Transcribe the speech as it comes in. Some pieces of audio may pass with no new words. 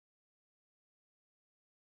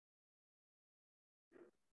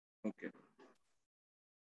Okay.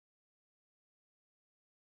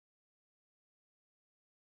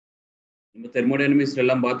 நம்ம thermodynamics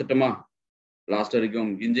எல்லாம் பார்த்துட்டோமா? Last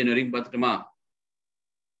வரைக்கும் இன்ஜினியரிங் பார்த்துட்டோமா?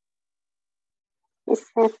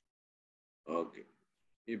 ஓகே.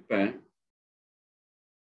 இப்ப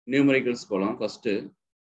நியூமரிக்கல்ஸ் போலாம். ஃபர்ஸ்ட்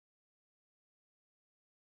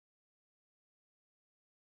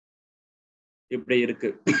இப்படி இருக்கு.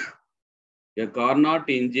 A Carnot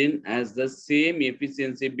engine has the same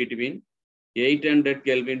efficiency between 800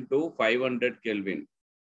 Kelvin to 500 Kelvin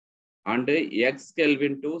and X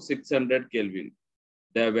Kelvin to 600 Kelvin.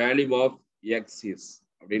 The value of X is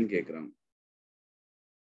அப்படின்னு கேட்குறாங்க.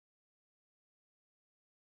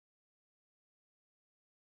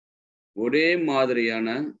 ஒரே மாதிரியான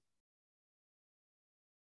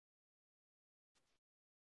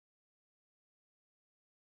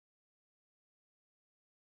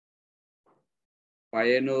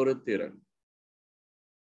பயனொரு திறன்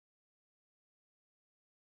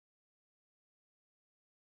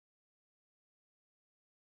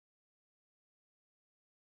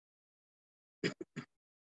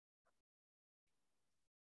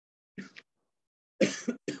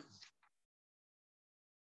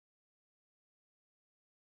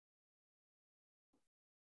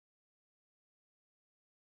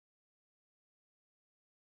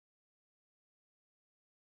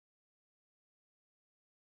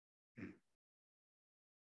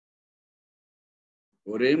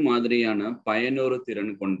ஒரே மாதிரியான பயனொரு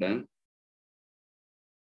திறன் கொண்ட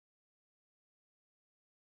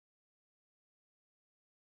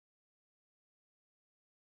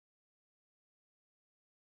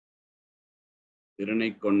திறனை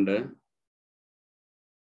கொண்ட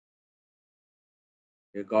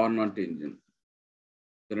கார்னாட் என்ஜின்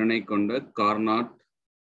திறனை கொண்ட கார்னாட்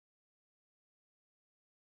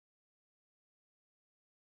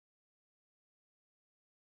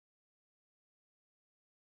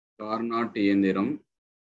இயந்திரம்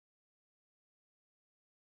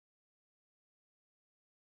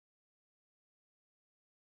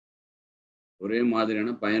ஒரே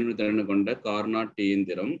மாதிரியான பயனொரு திறன் கொண்ட கார்னாட்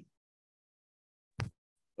இயந்திரம்.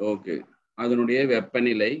 ஓகே. அதனுடைய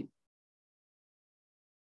வெப்பநிலை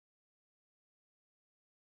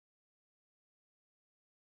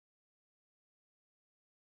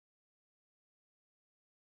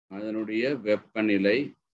அதனுடைய வெப்பநிலை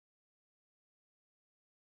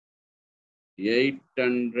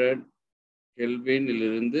 800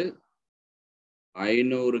 கெல்வினிலிருந்து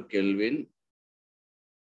 500 கெல்வின்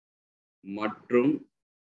மற்றும்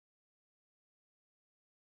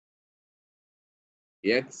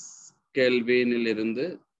எக்ஸ் கெல்வினிலிருந்து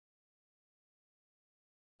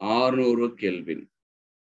 600 கெல்வின்.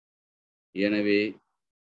 எனவே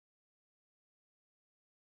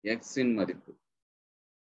எக்ஸின்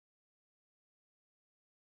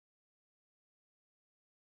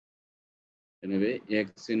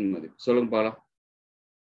மதிப்பு சொல்லுங்க பாலாம்.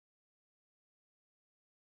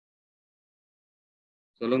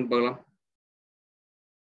 சொல்லுங்க பார்க்கலாம்.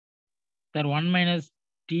 Sir, 1 minus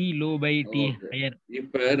T low by T higher.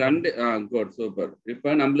 இப்ப ரெண்டு குட் சூப்பர்.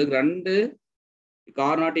 இப்ப நம்மளுக்கு ரெண்டு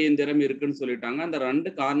கார்னாட் இயந்திரம் இருக்குன்னு சொல்லிட்டாங்க. அந்த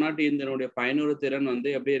ரெண்டு கார்னாட் இயந்திரனுடைய பயனுறு திறன்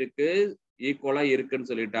வந்து எப்படி இருக்கு? ஈக்குவலா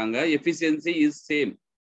இருக்குன்னு சொல்லிட்டாங்க. Efficiency is same.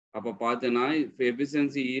 அப்ப பார்த்தீங்கன்னா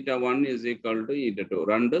எஃபிஷியன்சி η1 இஸ் ஈக்குவல் டு η2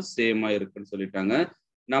 ரெண்டும் சேமா இருக்குன்னு சொல்லிட்டாங்க.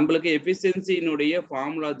 நம்மளுக்கு எஃபிஷியன்சியினுடைய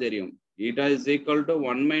ஃபார்முலா தெரியும். η is equal to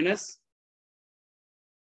 1 minus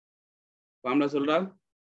formula சொல்றா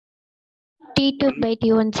T2 by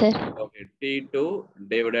T1 sir. Okay, T2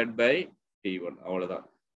 divided by T1 அவ்வளவுதான்.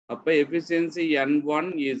 அப்ப efficiency N1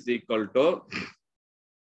 is equal to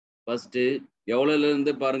first எவ்வளவுல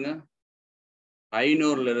இருந்து பாருங்க,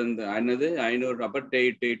 500ல இருந்து. என்னது 500? அப்ப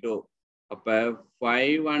T2 அப்ப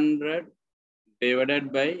 500 divided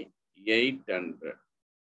by 800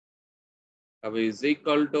 அப்ப is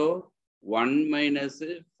equal to 1 minus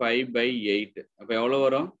 5 by 8. அப்ப எவ்வளவு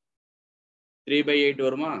வரும்? 3 by 8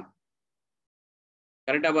 வருமா?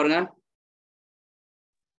 கரெக்டா பாருங்க.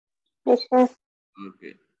 ஓகே,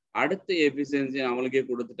 அடுத்த எஃபிஷியன்சி அவங்களுக்கே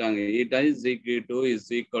கொடுத்துட்டாங்க. η is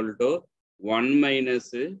equal to 1 minus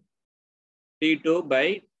T2 by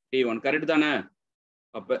T1. Correct தானே?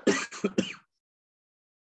 அப்ப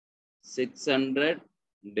 600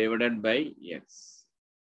 divided by x.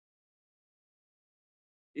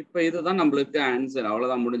 இப்ப இதுதான் நம்மளுக்கு ஆன்சர்.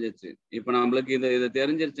 அவ்வளவுதான், முடிஞ்சிருச்சு. இப்ப நம்மளுக்கு இது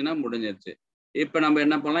தெரிஞ்சிருச்சுன்னா முடிஞ்சிருச்சு. இப்ப நம்ம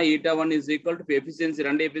என்ன பண்ணலாம்? η1 is equal to எஃபிஷியன்சி,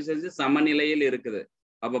 ரெண்டு எஃபிஷியன்சி சமநிலையில் இருக்குது.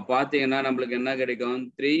 அப்ப பாத்தீங்கன்னா நம்மளுக்கு என்ன கிடைக்கும்?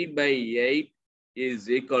 3 by 8 is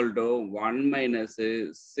equal to 1 minus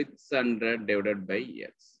 600 divided by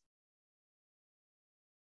x.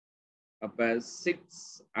 அப்ப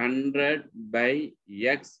 600 by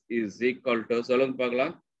x is equal to சொல்லுங்க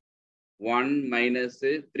பார்க்கலாம் 1 minus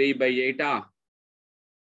 3 by 8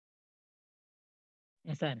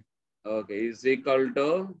 Yes, sir. okay is equal to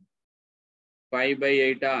 5 by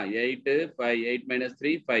 8 8 5 8 minus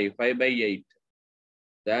 3 5 by 8.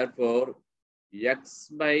 Therefore x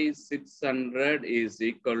by 600 is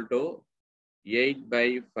equal to 8 by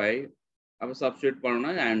 5. அப்ப substitute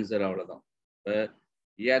பண்ணனும்னா answer அவ்வளவுதான்.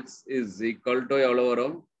 x is equal to எவ்வளவு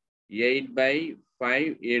வரும் 8 by 5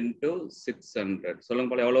 into 600. சொல்லுங்க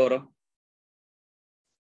போல எவ்வளவு வரும்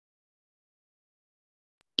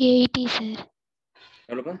 80 sir.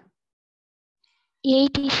 எவ்வளவு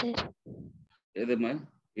 80 sir. எதுமா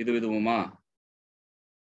இதுவுமா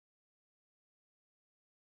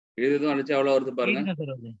இதுவும் அடிச்சா எவ்வளவு வருது பாருங்க 80 தான்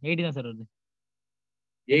சார் வருது. 80 தான் சார் வருது.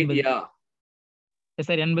 80 Yes,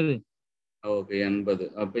 sir. 80. ஓகே 80.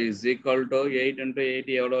 அப்ப is equal to 8 into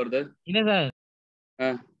 80 எவ்வளவு வருது இல்ல சார்.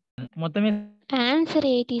 மொத்தமே Answer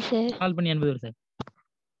 80 sir. கால் பண்ணி 80 வரும் சார்.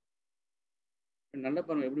 நல்லா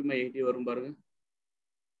பாருங்க எப்படிமா 80 வரும் பாருங்க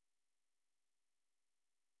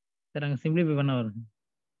சார் அங்க சிம்பிளிஃபை பண்ண வரும்.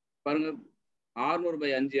 பாருங்க 600 by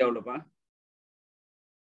 5 எவ்வளவுப்பா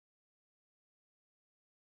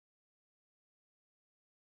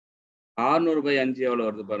 600 by 5 எவ்வளவு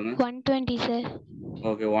வருது பாருங்க 120 sir.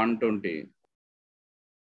 ஓகே 120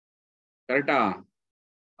 கரெக்டா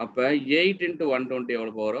அப்ப 8 into 120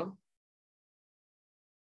 எவ்வளவு வரும்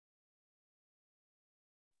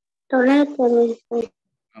 960.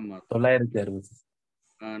 ஆமா 960.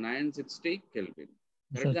 960 கெல்வின்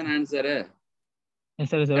கரெக்ட் தான் ஆன்சர் Yes,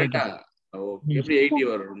 sir. Okay. கரெக்டா ஓகே எப்படி 80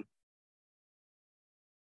 வரும்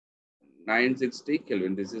 960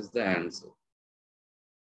 kelvin this is the answer.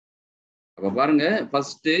 அப்ப பாருங்க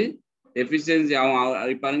ஃபர்ஸ்ட் எஃபிஷியன்சி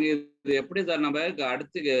பாருங்க இது எப்படி சார் நம்ம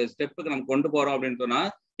அடுத்த ஸ்டெப்புக்கு நம்ம கொண்டு போறோம் அப்படின்னு சொன்னா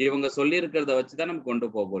இவங்க சொல்லி இருக்கிறத வச்சுதான் நம்ம கொண்டு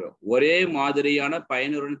போறோம் ஒரே மாதிரியான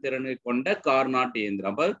பயனுறு திறனை கொண்ட கார்னாட்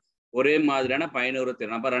இயந்திரம் அப்ப ஒரே மாதிரியான பயனுறு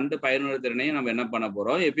திறன் அப்ப ரெண்டு பயனுறு திறனையும் நம்ம என்ன பண்ண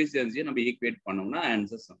போறோம் எஃபிஷியன்சியை நம்ம ஈக்குவேட் பண்ணோம்னா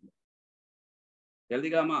ஆன்சர் சொல்லுவோம்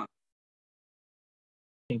எழுதிக்கலாமா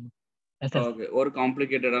Yes, sir. ஓகே ஒரு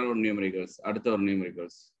காம்ப்ளிகேட்டடான ஒரு நியூமெரிக்கல்ஸ் அடுத்த ஒரு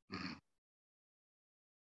numericals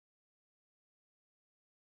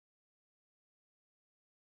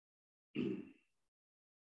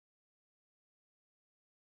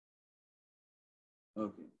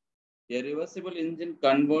okay a reversible engine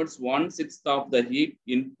converts 1/6 of the heat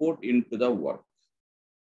input into the work.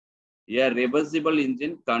 A reversible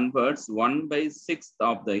engine converts 1/6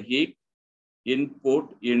 of the heat input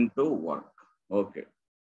into work. Okay.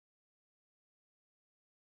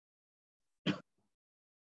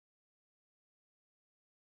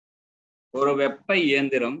 ஒரு வெப்ப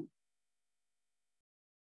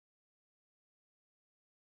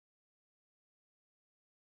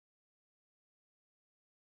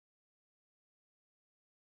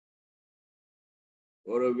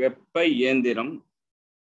இயந்திரம்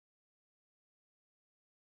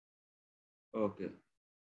ஓகே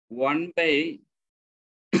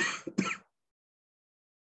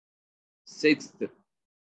 1/6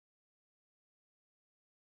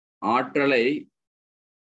 ஆற்றலை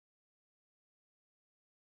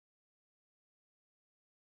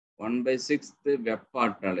வெப்ப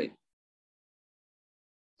ஆற்றலை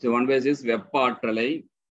 1/6 வெப்ப ஆற்றலை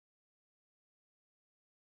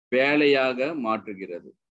வேலையாக மாற்றுகிறது.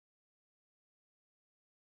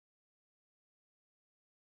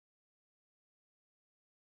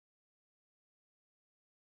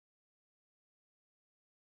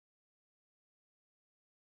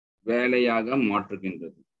 வேலையாக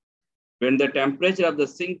மாற்றுகின்றது. When the temperature of the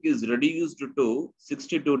sink is reduced to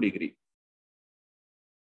 62 degree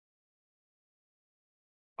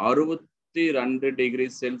 62 degree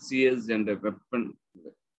Celsius என்ற வெப்ப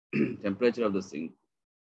temperature of the sink.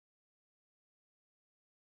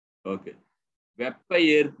 Okay. வெப்ப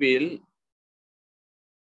ஏற்பியில்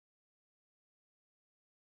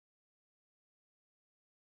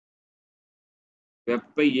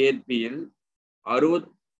வெப்ப ஏற்பியில்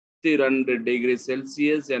 62 டிகிரி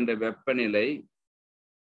செல்சியஸ் என்ற வெப்பநிலை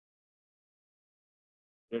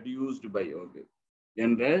reduced by okay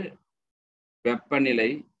என்ற வெப்பநிலை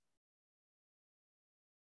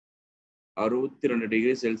 62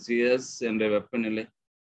 டிகிரி செல்சியஸ் என்ற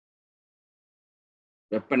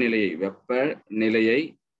வெப்பநிலையை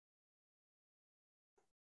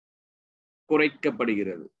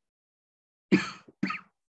குறைக்கப்படுகிறது.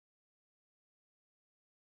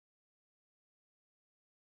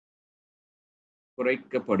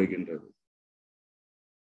 குறைக்கப்படுகின்றது.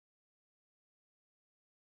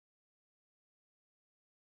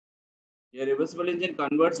 A reversible engine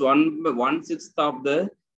converts 1/6 of the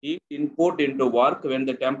heat input into work when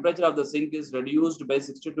the temperature of the sink is reduced by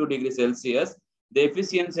 62 degrees Celsius, the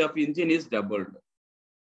efficiency of engine is doubled.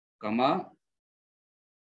 Comma,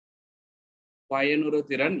 பயனுறு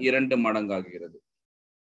திறன் 2 மடங்காகிறது.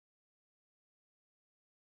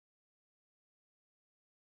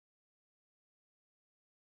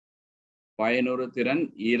 பயனுறு திறன்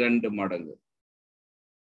 2 மடங்கு.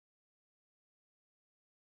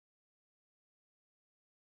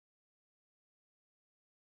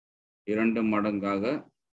 இரண்டு மடங்காக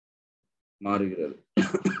மாறுகிறது.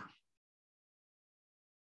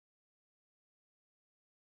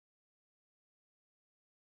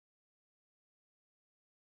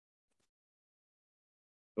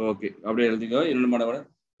 ஓகே, அப்படியே எழுதிக்கோ. 2 மடங்கு.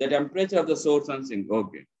 The temperature of the source and sink.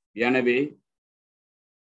 Okay,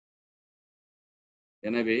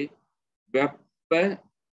 எனவே வெப்ப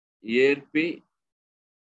ஏற்பி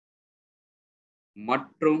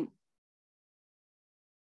மற்றும்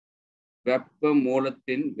வெப்ப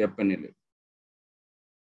மூலத்தின் வெப்பநிலை.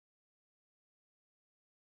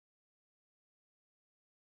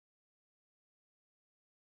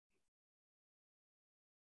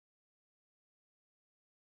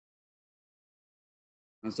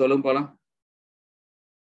 சொல்லும் போலாம்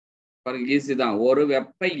பாருங்க, ஈஸி தான். ஒரு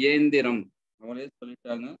வெப்ப இயந்திரம், அவங்களே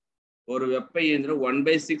சொல்லிட்டாங்க, ஒரு வெப்ப இயந்திரம்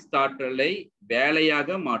 1/6 ஆற்றலை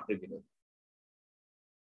வேலையாக மாற்றுகிறது.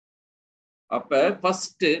 அப்ப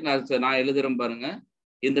ஃபர்ஸ்ட் நான் எழுதுறேன் பாருங்க,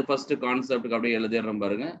 இந்த ஃபர்ஸ்ட் கான்செப்டுக்கு அப்படியே எழுதிடுறேன்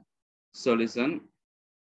பாருங்க. சொல்யூஷன்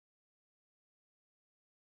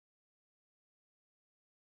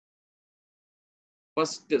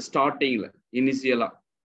ஃபர்ஸ்ட் ஸ்டார்டிங்ல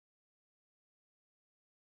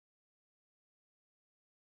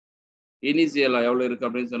இனிஷியலா எவ்வளவு இருக்கு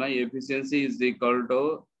அப்படின்னு சொன்னா, efficiency is equal to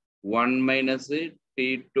 1 -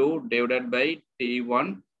 T2 divided by T1.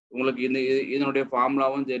 உங்களுக்கு இதனுடைய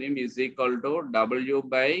ஃபார்முலாவும் தெரியும், இஸ் ஈக்குவல் டு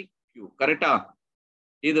W/Q. கரெக்டா?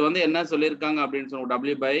 இது என்ன சொல்லியிருக்காங்க அப்படின்னு சொன்னா,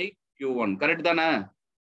 W/Q1. கரெக்ட் தானே?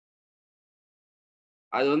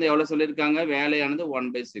 அது எவ்வளவு சொல்லியிருக்காங்க? வேலையானது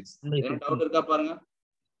 1/6. டவுட் இருக்கா பாருங்க.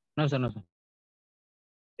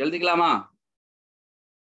 எழுதிக்கலாமா?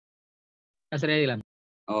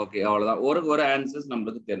 ஓகே, அவ்வளவுதான். ஒரு ஆன்சர்ஸ்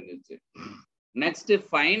நம்மளுக்கு தெரிஞ்சிருச்சு. நெக்ஸ்ட்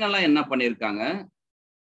ஃபைனலா என்ன பண்ணிருக்காங்க?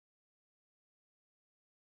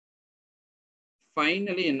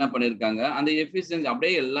 அந்த எஃபிஷியன்சி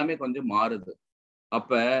அப்படியே எல்லாமே கொஞ்சம் மாறுது.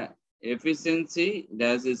 அப்ப efficiency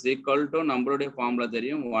dash is equal to நம்மளுடைய ஃபார்முலா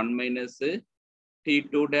தெரியும், 1 -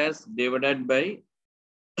 T2 டேஷ் டிவைடட் பை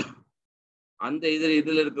அந்த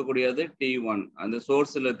இதுல இருக்கக்கூடியது T1. அந்த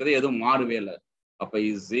சோர்ஸ்ல இருக்கிறது எதுவும் மாறவே இல்லை. அப்ப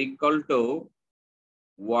இஸ் ஈக்குவல் டு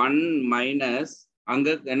 1 - அங்க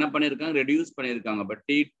என்ன பண்ணிருக்காங்க? ரெடியூஸ் பண்ணிருக்காங்க. But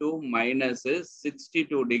T2 -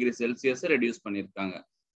 62 degree Celsius reduce பண்ணிருக்காங்க,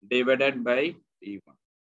 டிவைடட் பை T1.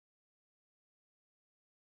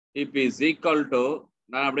 இப்ப இஸ் ஈக்குவல் டு,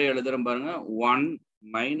 நான் அப்படியே எழுதுறேன் பாருங்க, 1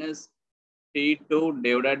 - T2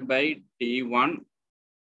 divided by T1,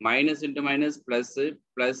 minus into minus plus,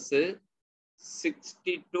 plus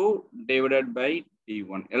 62 divided by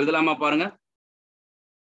T1. எழுதலாமா பாருங்க?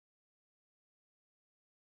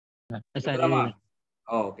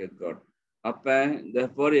 Okay, good. அப்ப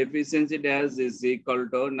therefore efficiency dash is equal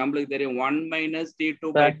to, நம்மளுக்கு தெரியும் 1 -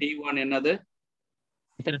 T2 by T1 என்னது?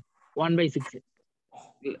 1/6.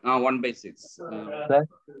 1/6.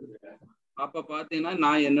 அப்ப பாத்தீங்கன்னா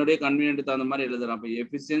நான் என்னுடைய கன்வீனியன்ட் தகுந்த மாதிரி எழுதுறேன். அப்ப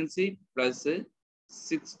efficiency plus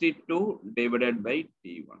 62 divided by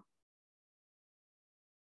T1.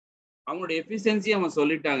 அவங்களுடைய எஃபிஷியன்சி அவங்க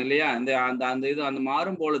சொல்லிட்டாங்க இல்லையா? அந்த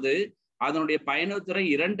மாறும் பொழுது அதனுடைய பயனுத்திறன்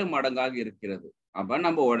 2 மடங்காக இருக்கிறது. அப்ப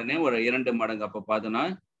நம்ம உடனே ஒரு 2 மடங்கு. அப்ப பார்த்தோம்னா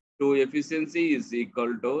 2 efficiency is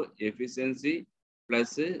equal to efficiency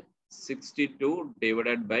plus 62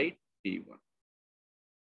 divided by T1.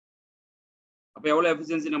 அப்ப எவ்வளவு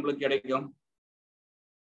எஃபிஷியன்சி நம்மளுக்கு கிடைக்கும்?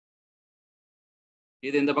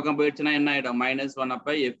 இது இந்த பக்கம் போயிடுச்சுன்னா என்ன ஆயிடும்? -1.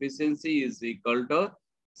 அப்ப efficiency is equal to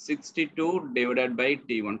 62 divided by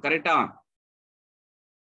T1. கரெக்டா?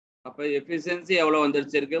 அப்ப எஃபிஷியன்சி எவ்வளவு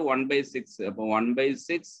வந்துருச்சு? 1/6. அப்போ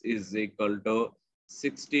 1/6 is equal to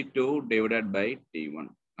 62 divided by T1.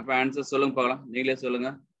 அப்ப ஆன்சர் சொல்லுங்க பார்க்கலாம், நீங்களே சொல்லுங்க.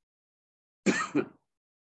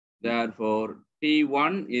 Therefore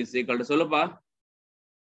T1 is equal to, சொல்லுப்பா,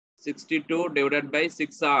 62 divided by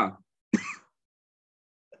 6.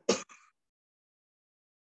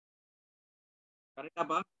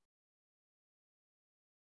 கரெக்டாப்பா?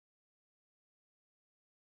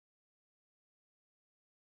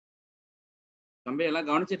 தம்பி எல்லாம்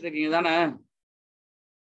கவனிச்சிட்டு இருக்கீங்க தானே?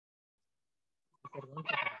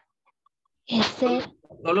 Yes sir.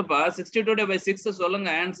 சொல்லுப்பா, 62 by 6 சொல்லுங்க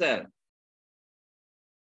ஆன்சர்.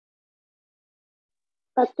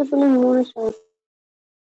 10.3 சார்.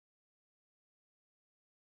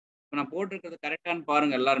 நான் போட்டிருக்கிறது கரெக்டான்னு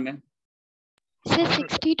பாருங்க எல்லாருமே. சார்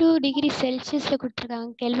 62 டிகிரி செல்சியஸ்ல கொடுத்துருக்காங்க.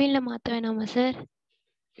 கெல்வின்ல மாத்த வேணாமா சார்?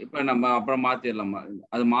 இப்ப நம்ம அப்புறம் மாத்திடலாமா?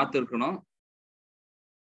 அது இருக்கணும்.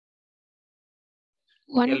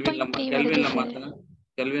 கெல்வின்ல மாத்துங்க.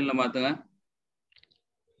 கெல்வின்ல மாத்துங்க.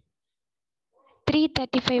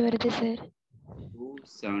 335 வருது சார்.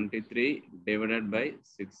 273 divided by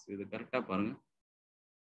 6. இது கரெக்டா பாருங்க.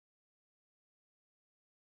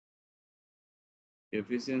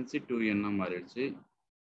 எஃபிஷியன்சி 2n மாறிடுச்சு.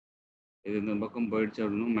 இது இந்த பக்கம் போயிடுச்சு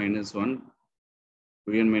அப்படின்னா -1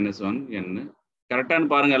 2n - 1 n.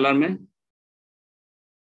 கரெக்டான்னு பாருங்க எல்லாருமே.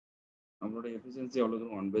 நம்மளோட எஃபிஷியன்சி எவ்வளவு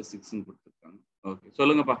 1/6 கொடுத்துருக்காங்க. ஓகே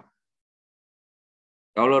சொல்லுங்கப்பா,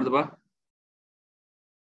 எவ்வளவு வருதுப்பா?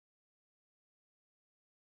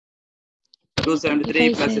 273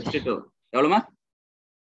 plus 62 எவ்வளவுமா?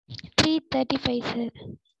 335 சார்.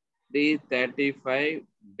 335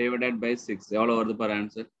 divided by 6 எவ்வளவு வருது பாரு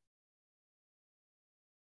ஆன்சர்.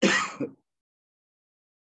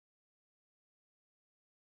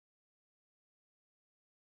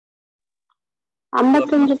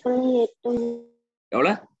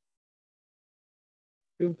 எவ்வளவு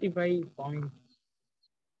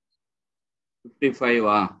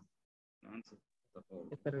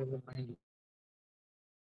 55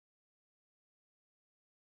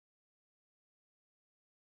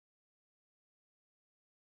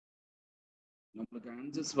 நம்மளுக்கு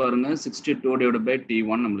ஆன்சர்ஸ் பாருங்க. 62 divided by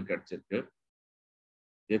T1 நம்மளுக்கு கிடைச்சிருக்கு.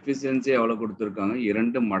 எஃபிஷியன்சி எவ்வளவு கொடுத்துருக்காங்க?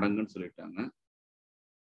 2 மடங்குன்னு சொல்லிட்டாங்க.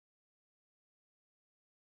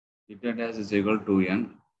 is equal to n.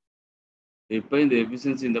 இப்போ இந்த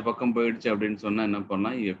எஃபிஷியன்சி இந்த பக்கம் போயிடுச்சு அப்படின்னு சொன்னா என்ன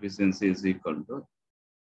பண்ணலாம்? Efficiency is equal to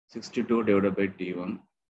 62 divided by T1.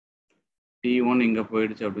 T1 இங்க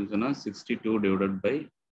போயிடுச்சு அப்படின்னு சொன்னா 62 divided by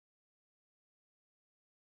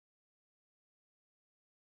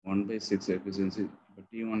 1/6 எஃபிஷியன்சி. இப்போ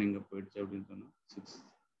T1 இங்க போயிடுச்சு அப்படின்னு சொன்னா 6.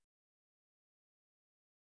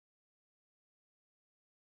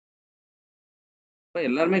 இப்போ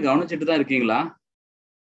எல்லாருமே கவனிச்சுட்டு தான் இருக்கீங்களா?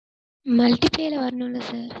 மல்டிப்ளேல வரணும்ல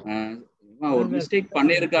சார். ஒரு மிஸ்டேக்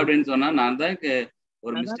பண்ணிருக்கு அப்படின்னு சொன்னா நான் தான்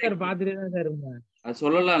ஒரு மிஸ்டேக் பாத்துட்டே தான் சார் இருந்தேன். அது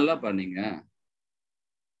சொல்லலாம்ல பண்ணீங்க.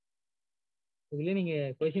 இதுல நீங்க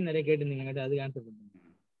क्वेश्चन நிறைய கேட்டிருந்தீங்க, அதுக்கு ஆன்சர் பண்ணுங்க.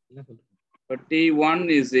 என்ன சொல்றீங்க? But T1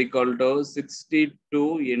 is equal to 62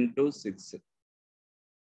 into 6.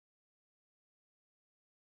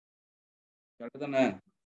 Correct தானே?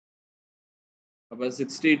 அப்ப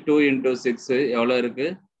 62 into 6 எவ்வளவு இருக்கு?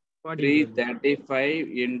 335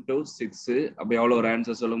 into 6. அப்ப எவ்வளவு ஒரு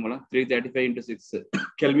ஆன்சர் சொல்லுங்க. 335 into 6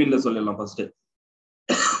 கெல்வின்ல சொல்லலாம் ஃபர்ஸ்ட்.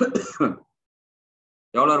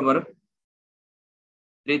 எவ்வளவு வரும் பாரு.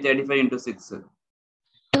 335 into 6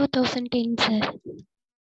 2010 சார்.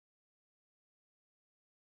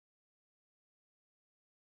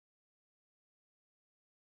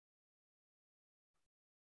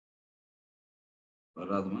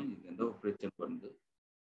 வராதுமா, இது எந்த பிரச்சனை பண்ணுது?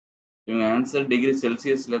 இவங்க ஆன்சர் டிகிரி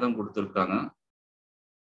செல்சியஸ்ல தான் கொடுத்துருக்காங்க.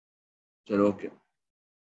 சரி ஓகே,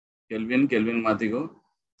 கெல்வின் மாத்திக்கோ.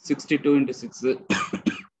 62 into 6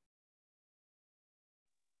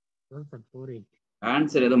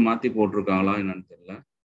 ஆன்சர் ஏதோ மாத்தி போட்டிருக்காங்களா என்னன்னு தெரியல.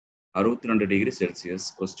 62 டிகிரி செல்சியஸ்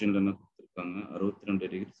கொஸ்டின்ல என்ன கொடுத்துருக்காங்க?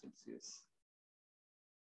 62 டிகிரி செல்சியஸ்.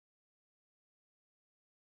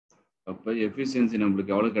 அப்ப எஃபிஷியன்சி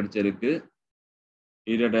நம்மளுக்கு எவ்வளவு கிடைச்சிருக்கு?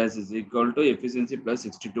 Period as is equal to efficiency plus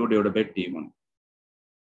 62 divided by T1.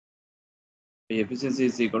 Efficiency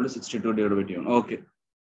is equal to 62 divided by T1. Okay.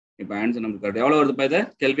 இப்போ ஆன்சர் நமக்கு கரெக்ட். எவ்வளவு வருது இது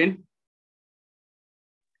கெல்வின்?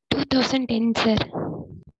 2010 சார்.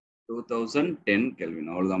 2010 கெல்வின்.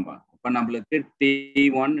 அவ்வளவுதான் பா. அப்ப நம்மளுக்கு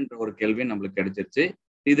T1 என்ற ஒரு கெல்வின் நம்மளுக்கு கிடைச்சிருச்சு.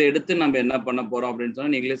 இதை எடுத்து நம்ம என்ன பண்ண போறோம் அப்படின்னு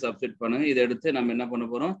சொன்னா நீங்களே சப்ஸ்டிட் பண்ணுங்க. இதை எடுத்து நம்ம என்ன பண்ண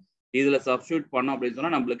போறோம்? இதுல சப்ஸ்டிட் பண்ணோம் அப்படின்னு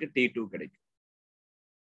சொன்னா நம்மளுக்கு T2 கிடைக்கும்.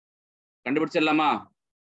 கண்டுபிடிச்சிடலாமா?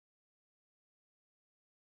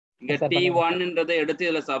 இங்க T1ன்றதை எடுத்து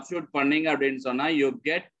இதுல சப்ஸ்டிட்யூட் பண்ணீங்க அப்படின்னு சொன்னா you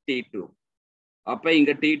get T2. அப்ப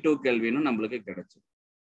இங்க T2 கெல்வினும் நம்மளுக்கு கிடைச்சு.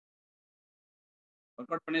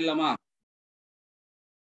 ஒர்க் அவுட் பண்ணிடலாமா?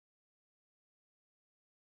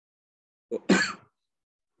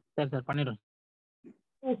 சார் பண்ணிடுறோம்.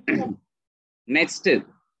 நெக்ஸ்ட்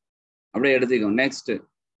அப்படியே எடுத்துக்கோங்க. நெக்ஸ்ட்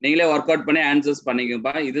நீங்களே ஒர்க் அவுட் பண்ணி ஆன்சர்ஸ்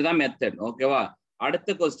பண்ணிக்கோப்பா. இதுதான் மெத்தட். ஓகேவா?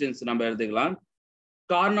 அடுத்த கொஸ்டின்ஸ் நம்ம எடுத்துக்கலாம்.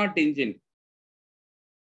 கார்னாட் இன்ஜின்,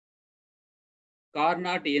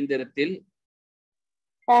 கார்னாட் இயந்திரத்தில்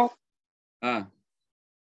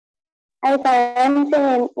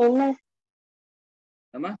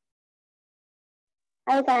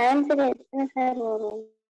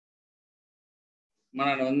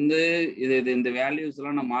நான் வந்து இது இந்த வேல்யூஸ்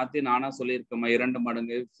எல்லாம் நான் மாத்தி நானா சொல்லியிருக்கேன். 2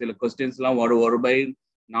 மடங்கு, சில கொஸ்டின்ஸ் எல்லாம்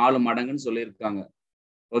 1/4 மடங்குன்னு சொல்லியிருக்காங்க.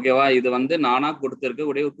 ஓகேவா? இது வந்து நானா கொடுத்திருக்க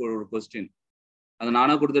ஒரு கொஸ்டின். அந்த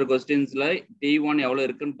நானா கொடுத்துருக்க கொஸ்டின்ஸ்ல T1 எவ்வளவு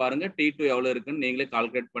இருக்குன்னு பாருங்க, T2 எவ்வளவு இருக்குன்னு நீங்களே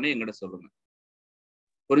கால்குலேட் பண்ணி எங்கிட்ட சொல்லுங்க.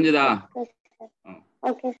 புரிஞ்சுதா?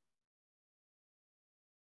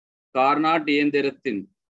 கார்னாட் இயந்திரத்தின்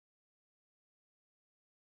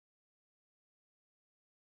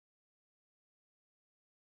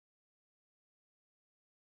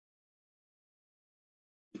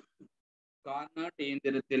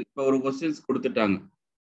இப்ப ஒரு கொஸ்டின்ஸ் கொடுத்துட்டாங்க.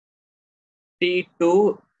 T2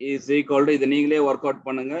 is equal to, இதை நீங்களே ஒர்க் அவுட்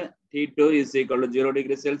பண்ணுங்க. T2 is equal to 0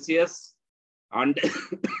 degree Celsius and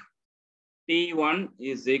T1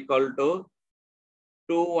 is equal to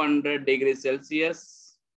 200 degree Celsius.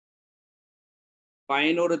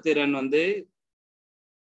 பயனுறு திறன் வந்து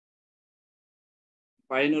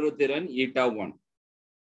eta1.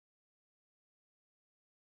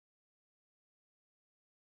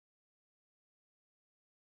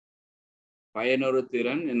 பயனுறு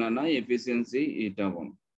திறன் என்னன்னா எஃபிஷியன்சி eta1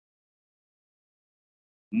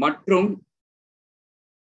 மற்றும்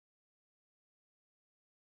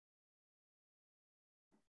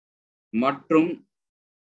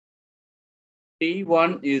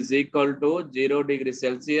T1 is equal to 0 degree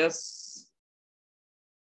Celsius,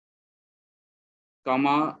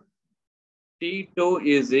 comma T2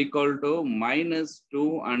 is equal to minus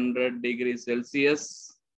 200 degree Celsius.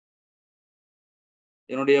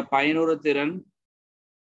 என்னுடைய பயனுறு திறன்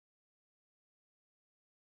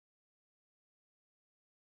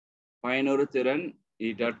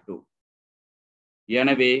eta2.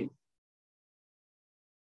 எனவே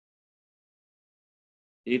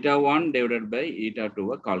eta1 divided by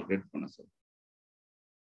eta2 calculate பண்ண சொல்ல.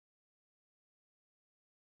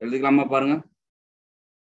 எழுதிக்கலாமா? பாருங்க,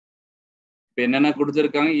 இப்ப என்னென்ன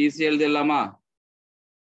கொடுத்திருக்காங்க ஈஸியா எழுதிடலாமா?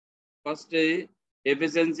 ஃபர்ஸ்ட்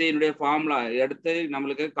எஃபிஷியன்சியினுடைய ஃபார்முலா எடுத்து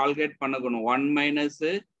நம்மளுக்கு கால்குலேட் பண்ணணும். 1 minus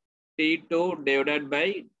T2 divided by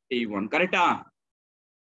T1. கரெக்டா?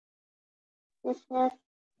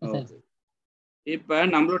 இப்ப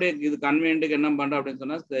நம்மளுடைய இது கன்வீனியன்ட்க்கு என்ன பண்றோம் அப்படின்னு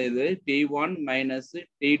சொன்னா, இது T1 minus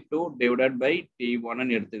T2 divided by T1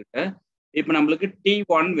 எடுத்துக்கிட்டேன். இப்ப நம்மளுக்கு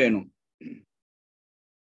T1 வேணும்.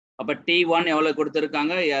 அப்ப T1 எவ்வளவு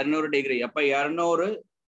கொடுத்திருக்காங்க? 200 டிகிரி. அப்ப 200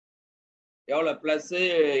 எவ்வளவு பிளஸ்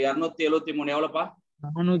 273 எவ்வளவுப்பா?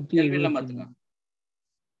 473.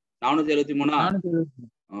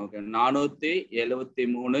 ஓகே,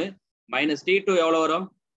 473 மைனஸ் T2 எவ்வளவு வரும்?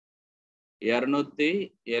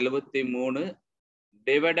 273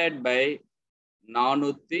 டிவைடட் பை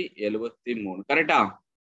 473. கரெக்டா?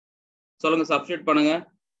 சொல்லுங்க, சப்ஸ்டிட்யூட் பண்ணுங்க.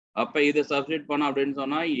 அப்ப இது சப்ஸ்டிட்யூட் பண்ண அப்படின்னு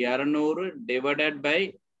சொன்னா 200 divided by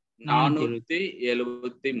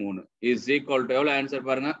 473 is equal to எவ்வளவு? ஆன்சர்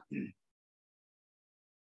பாருங்க.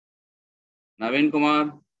 நவீன்குமார்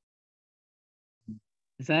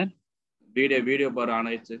சார், வீடியோ பாரு, ஆன்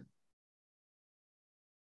ஆயிடுச்சு.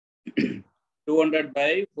 200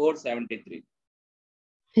 by 473.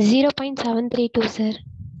 0.732 சார்.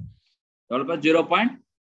 எவ்வளவுப்பா?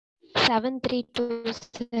 0.732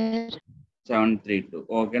 சார். 732.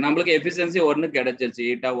 ஓகே, நம்மளுக்கு எஃபிஷியன்சி 1 கிடைச்சிருச்சு,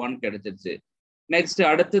 eta1 கிடைச்சிருச்சு. நெக்ஸ்ட்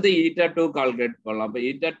அடுத்தது eta2 கால்குலேட் பண்ணலாம். அப்ப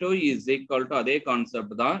eta2 இஸ் ஈக்குவல் டு அதே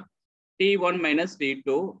கான்செப்ட் தான், T1 minus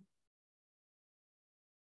T2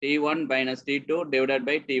 divided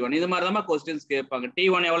by T1. இது மாதிரி தான் क्वेश्चंस கேட்பாங்க.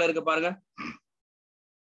 T1 எவ்வளவு இருக்கு பாருங்க.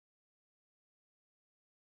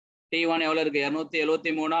 T1 எவ்வளவு இருக்கு?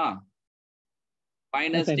 273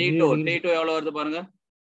 மைனஸ் T2 எவ்வளவு வருது பாருங்க?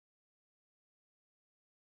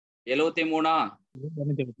 73.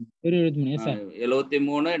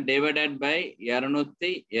 73 டிவைடட் பை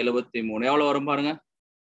 273 எவ்வளவு வரும் பாருங்க?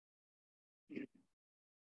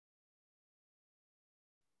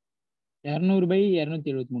 200 by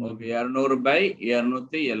 273. Okay, 200 by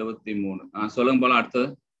 273. சொல்லுங்க போலாம். அடுத்தது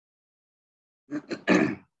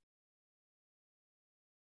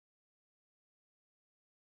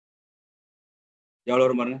எவ்வளவு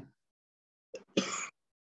வரும் பாருங்க?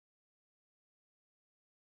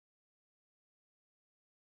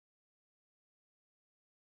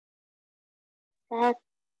 சார்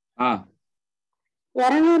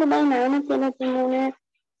 200 by 473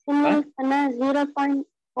 சிம்பிள் பண்ணா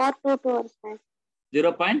 0.422 வரும் சார்.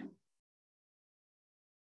 0.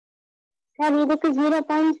 சார் இதுக்கு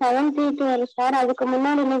 0.732 வரும் சார். அதுக்கு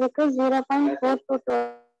முன்னாடி இதுக்கு 0.422.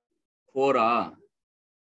 4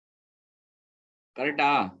 கரெக்டா?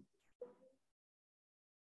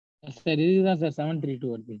 சார் இதுதான் சார் 732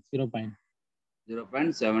 வருது.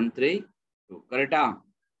 0.732 கரெக்டா?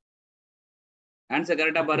 ஆன்சர்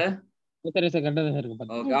கரெக்டா பாரு. சரி சார், கரெக்டா தான் இருக்கு.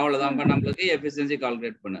 ஓகே, அவ்வளவுதான். நம்மளுக்கு எஃபிஷியன்சி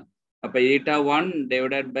கால்குலேட் பண்ணு. அப்ப eta1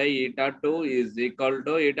 divided by eta2 is equal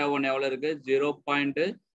to eta1 எவ்வளவு இருக்கு?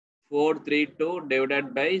 0.422 432 divided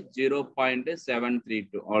by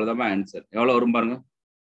 0.732. அவ்வளவுதான் ஆன்சர். எவ்வளவு வரும் பாருங்க.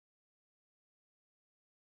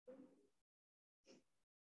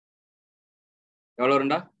 எவ்வளவு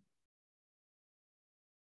வரும்டா?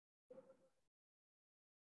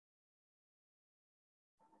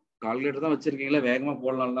 கால்குலேட்டர் தான் வச்சிருக்கீங்களா? வேகமா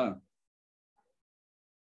போடலாம்ல.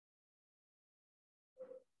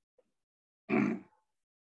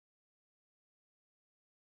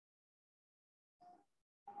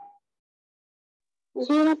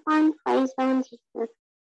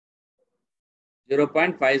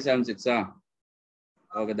 .576.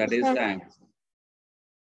 Okay, that is the answer.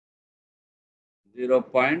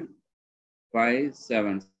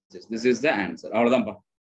 0.576. This is the answer. அவ்வளவுதான்ப்பா.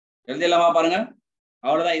 எழுதிடலாமா பாருங்க.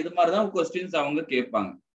 அவ்வளவுதான். இது மாதிரி தான் கொஸ்டின்ஸ் அவங்க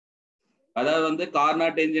கேட்பாங்க. அதாவது வந்து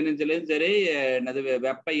கார்னாட் இன்ஜினியரிங்லயும் சரி,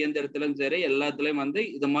 வெப்ப இயந்திரத்திலும் சரி, எல்லாத்துலயும் வந்து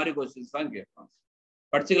இது மாதிரி கொஸ்டின்ஸ் தான் கேட்பாங்க.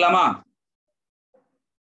 படிச்சுக்கலாமா?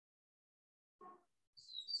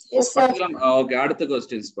 ஓகே, அடுத்த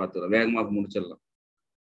கொஸ்டின்ஸ் பார்த்துக்கலாம். வேகமா முடிச்சிடலாம்.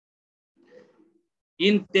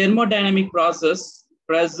 In thermodynamic process,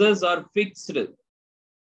 pressures are fixed.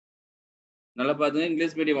 நல்லா பாத்துங்க,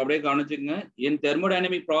 இங்கிலீஷ் மீடியம் அப்படியே கவனிச்சுங்க. In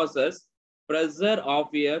thermodynamic process, pressure of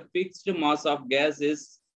a fixed mass of gas is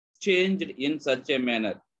changed in such a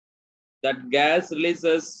manner that gas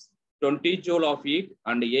releases 20 joule of heat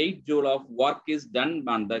and 8 joule of work is done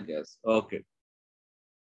on the gas. Okay.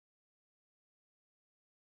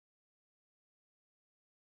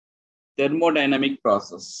 Thermodynamic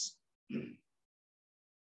process.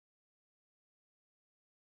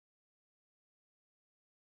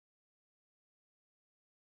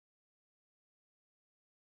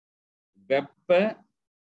 வெப்ப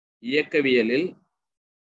இயக்கவியலில்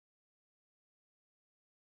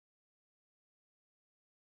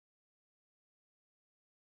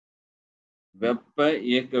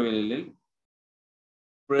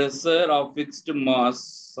pressure of fixed mass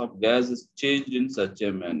of gas is changed in such a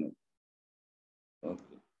manner.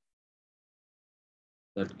 Okay.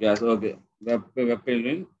 That gas, okay.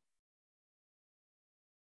 வெப்பவியலில்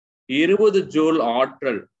 20 joule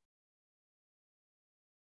ஆற்றல்,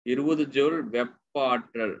 20 joule வெப்ப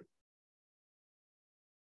ஆற்றல்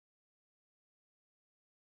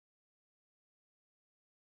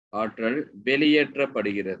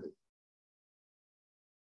வெளியேற்றப்படுகிறது.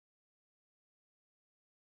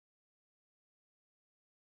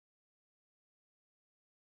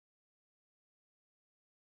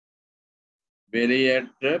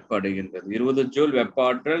 வெளியேற்றப்படுகின்றது. 20 joule வெப்ப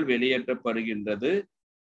ஆற்றல் வெளியேற்றப்படுகின்றது.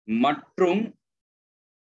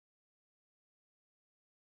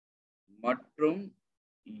 மற்றும்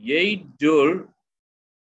 8 joule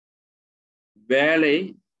வேலை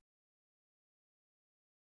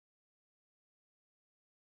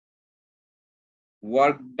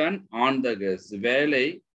work done on the gas, வேலை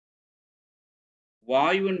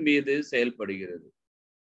வாயுவின் மீது செயல்படுகிறது.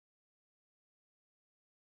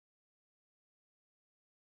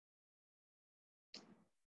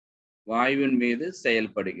 வாயுவின் மீது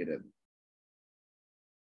செயல்படுகிறது.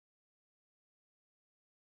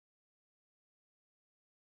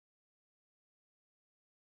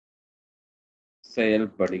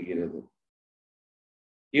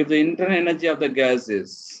 If the internal energy of the gas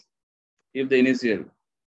is, if the initial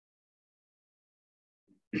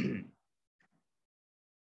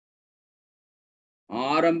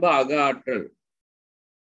ஆரம்ப அக ஆற்றல்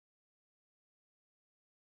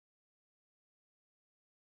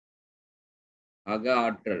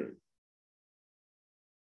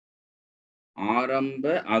ஆரம்ப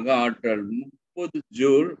அக ஆற்றல் 30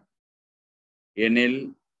 ஜூல்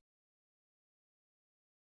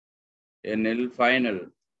எனில் ஃபைனல்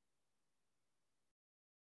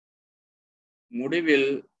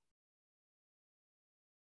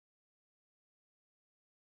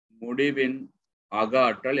முடிவின் அக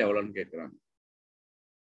ஆற்றல் எவ்வளவுன்னு கேட்கிறாங்க.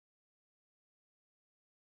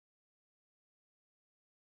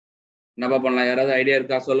 என்னப்பா பண்ணலாம்? யாராவது ஐடியா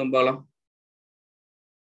இருக்கா? சொல்லும் போலாம்.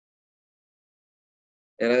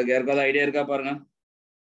 யாருக்காவது ஐடியா இருக்கா பாருங்க.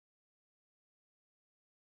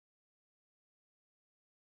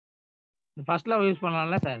 ஃபர்ஸ்ட் லா யூஸ்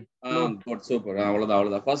பண்ணலாம்ல சார்? Good, super.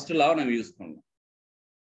 அவ்வளவுதான். ஃபர்ஸ்ட் லா நம்ம யூஸ் பண்ணலாம்.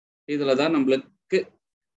 இதுல தான் நம்மளுக்கு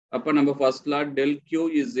அப்ப நம்ம first law del q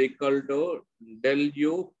is equal to del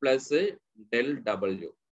u plus del w.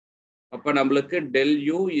 அப்ப நம்மளுக்கு del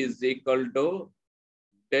u is equal to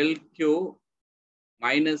del q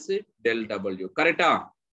minus del w. கரெக்டா?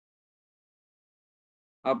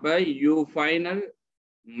 அப்ப u final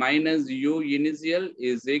minus u initial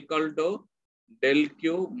is equal to del q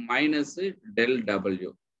minus del w.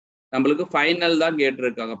 நம்மளுக்கு final தான்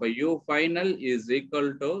கேட்டிருக்காங்க. அப்ப u final is equal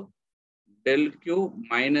to del Q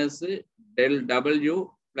minus del W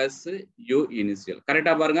plus U initial.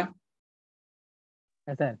 கரெக்டா பாருங்க.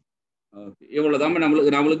 Sir okay, இவ்வளவுதான்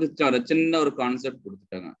நம்மளுக்கு சின்ன ஒரு கான்செப்ட்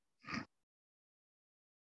கொடுத்துட்டாங்க.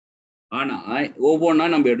 ஆனா ஒவ்வொன்றா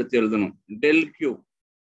நம்ம எடுத்து எழுதணும். del Q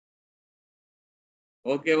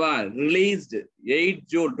ஓகேவா, released 8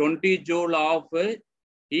 joule 20 joule of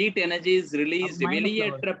heat energy is released,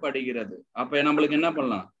 வெளியேற்றப்படுகிறது. அப்ப நம்மளுக்கு என்ன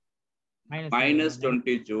பண்ணலாம்,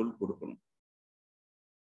 -20 ஜூல் கொடுக்கணும்.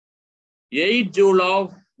 8 joule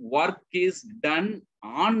of work is done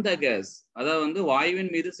on the case, அதாவது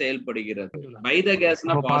வாயுவின் மீது செயல்படுகிறது. பை த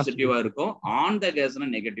கேஸ்னா பாசிட்டிவா இருக்கும், ஆன் த கேஸ்னா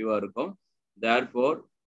நெகட்டிவா இருக்கும். therefore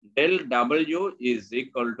del W is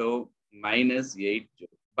equal to -8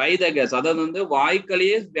 joule by the case. அதாவது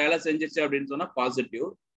வாயுக்களையே வேலை செஞ்சிச்சு அப்படின்னு சொன்னா பாசிட்டிவ்,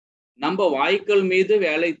 நம்ம வாயுக்கள் மீது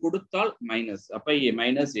வேலை கொடுத்தால் மைனஸ், அப்ப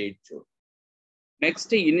 -8 ஜூல்.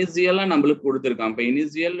 நெக்ஸ்ட் இனிஷியலா நம்மளுக்கு கொடுத்துருக்காங்க. இப்ப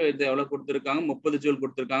இனிஷியல் இது எவ்வளவு கொடுத்துருக்காங்க, 30 ஜூல்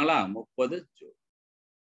கொடுத்துருக்காங்களா, 30 ஜூல்.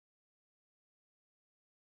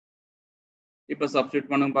 இப்ப சப்ஸ்டிட்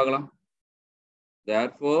பண்ணுங்க பார்க்கலாம்.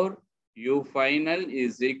 therefore U final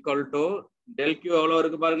is equal to del Q எவ்வளவு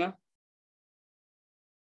இருக்கு பாருங்க,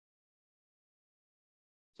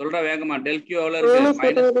 சொல்ற வேகமா. del Q எவ்வளவு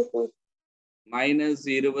இருக்கு,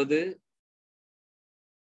 -20.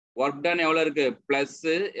 ஒர்க் டன் எவ்வளவு இருக்கு, பிளஸ்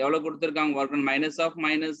எவ்வளவு கொடுத்துருக்காங்க, work done minus of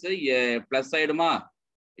minus plus ஆயிடுமா,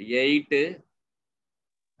 8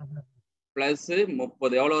 பிளஸ்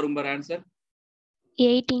 30 எவ்வளவு வரும் பாரு ஆன்சர்,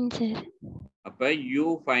 18 சார். அப்ப U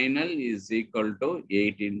final is equal to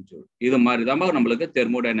 18 joule. இது மாதிரி தான் நம்மளுக்கு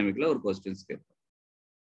தெர்மோடைனமிக்ல ஒரு क्वेश्चंस கேட்போம்.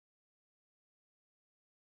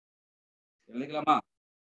 எழுதிக்கலாமா?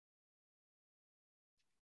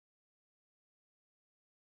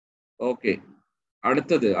 ஓகே,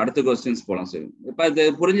 அடுத்த क्वेश्चंस போலாம். சரி, இப்ப இது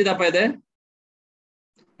புரிஞ்சுதாப்பா? இது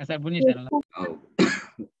சார் புரியுது சார்.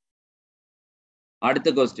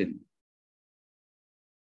 அடுத்த question.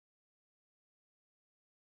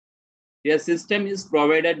 A system is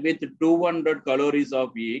provided with 200 calories of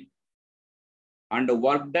heat and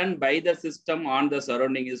work done by the system on the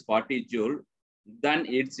surrounding is 40 joule, then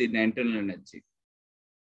its internal energy.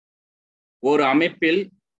 ஒரு அமைப்பில்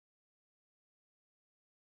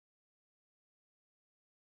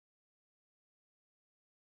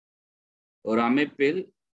ஒரு அமைப்பில்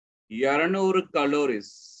 200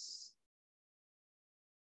 calories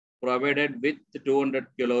provided with 200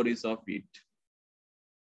 calories of heat,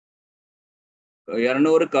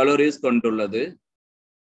 200 calories கொண்டுள்ளது.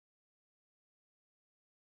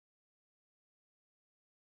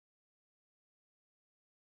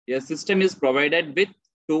 A system is provided with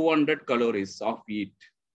 200 calories of heat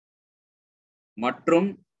மற்றும்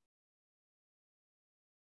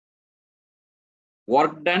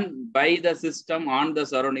work done by the system on the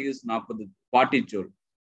surrounding is 40 joule.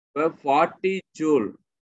 40 joule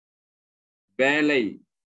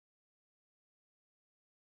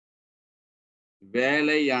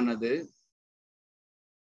வேலையானது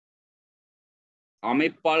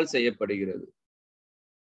அமைப்பால் செய்யப்படுகிறது.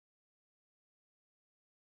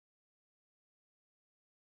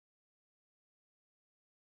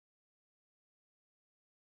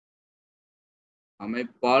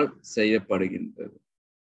 அமைப்பால் செய்யப்படுகின்றது.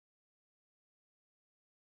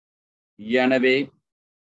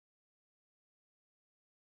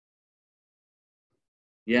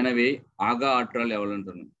 எனவே அக ஆற்றல்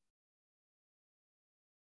எவ்வளவு,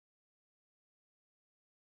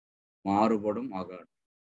 மாறுபடும் அக ஆற்றல்.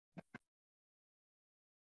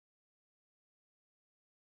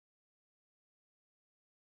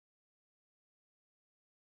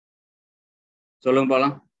 சொல்லுங்க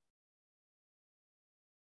பாலாம்,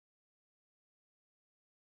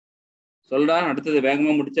 சொல்றா. அடுத்தது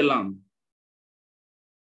வேகமா முடிச்சிடலாம்.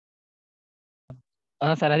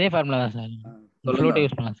 சார் அதே ஃபார்முலா தான் சார், ஃப்ளோட்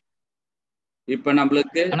யூஸ் பண்ணலாம் சார். இப்போ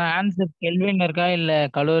நம்மளுக்கு ஆனா ஆன்சர் கெல்வின்ல இருக்கா இல்ல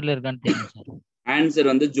கலோரில இருக்கான்னு தெரியும் சார். ஆன்சர்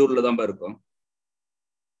ஜூல்ல தான் இருக்கும்.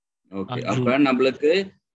 ஓகே, அப்ப நம்மளுக்கு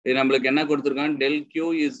என்ன கொடுத்திருக்காங்க, del Q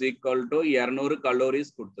is equal to 200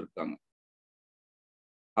 calories கொடுத்திருக்காங்க.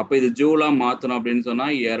 அப்ப இது ஜூலா மாத்தணும் அப்படின்னு சொன்னா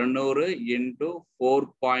 200 into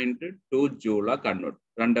 4.2 ஜூலா கன்வெர்ட்,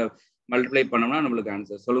 ரெண்டு மல்டிப்ளை பண்ணோம்னா நம்மளுக்கு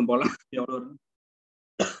ஆன்சர். சொல்லுங்க போலாம், எவ்வளவு வரும்?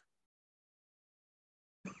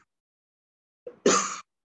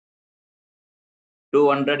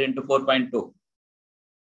 200 into 4.2.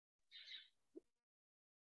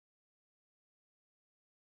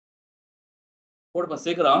 போடுப்பா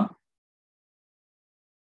சீக்கிரம்.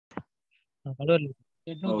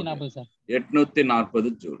 840 சார். 840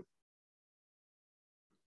 ஜூல்.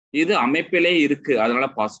 இது அமைப்பிலே இருக்கு, அதனால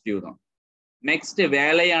பாசிட்டிவ் தான். நெக்ஸ்ட்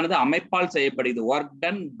வேலையானது அமைப்பால் செய்யப்படுகிறது. Work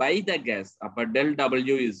done by the case. அப்ப del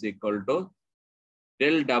W is equal to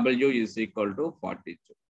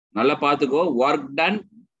 42. நல்லா பார்த்துக்கோ. ஒர்க் டன்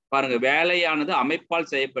பாருங்க, வேலையானது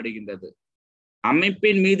அமைப்பால் செய்யப்படுகின்றது.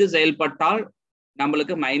 அமைப்பின் மீது செயல்பட்டால்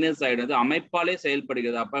நம்மளுக்கு மைனஸ் ஆயிடுது. அமைப்பாலே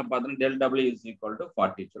செயல்படுகிறது. அப்ப பார்த்தோம்னா del W is equal to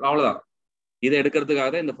 42. அவ்வளவுதான். இதை எடுக்கிறதுக்காக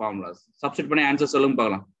தான் இந்த ஃபார்முலாஸ். சப்ஸ்டிட் பண்ணி ஆன்சர் சொல்லுங்க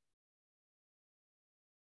பார்க்கலாம்.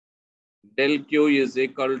 del q is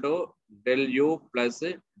equal to del u plus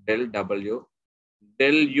del w.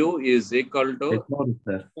 Del u is equal to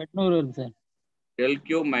 800 வருது sir. del q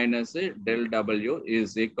minus del w is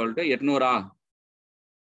equal to 800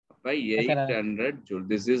 by 800 joule.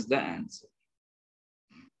 This is the answer.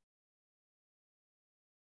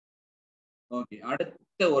 Okay,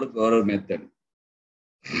 அடுத்த ஒரு method.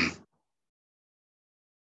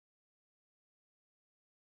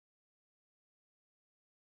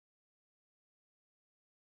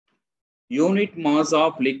 Unit mass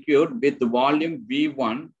of liquid with volume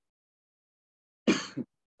V1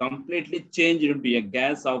 completely changed into a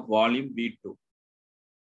gas of volume V2.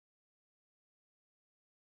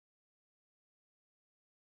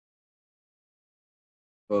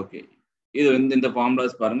 Okay. இது இந்த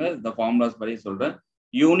formulas பாருங்க. இந்த formulas படி சொல்றேன்.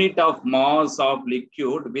 Unit of mass of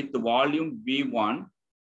liquid with volume V1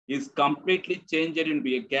 is completely changed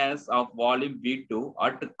into a gas of volume V2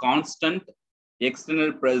 at constant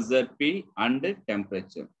external pressure P and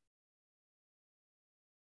temperature.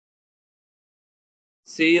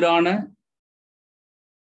 சீரான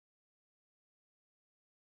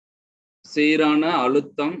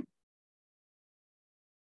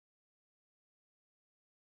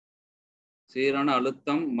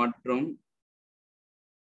அழுத்தம் மற்றும்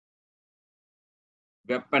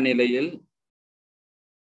வெப்பநிலையில்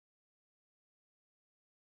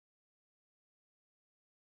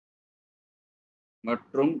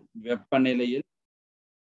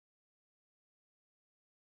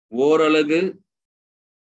ஓரலகு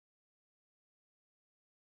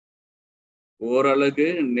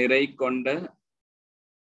நிறை கொண்ட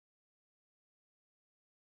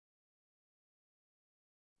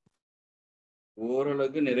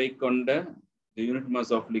the unit mass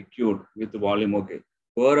of liquid with volume. Okay,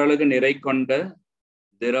 ஓரலகு நிறை கொண்ட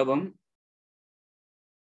திரவம்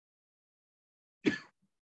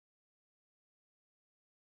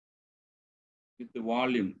with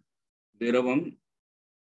volume திரவம்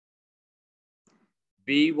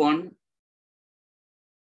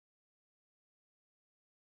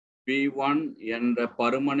V1 என்ற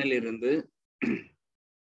பருமனில் இருந்து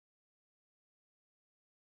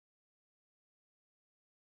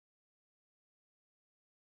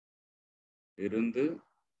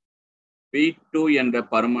V2 என்ற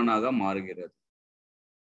பருமனாக மாறுகிறது.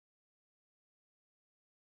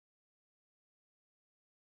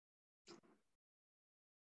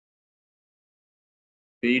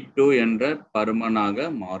 V2 என்ற பருமனாக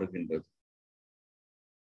மாறுகின்றது.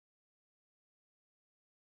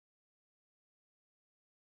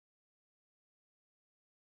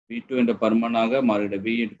 V2 என்ற பருமனாக மாறுகிறது. V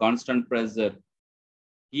constant pressure.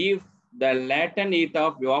 If the latent heat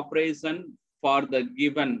of evaporation for the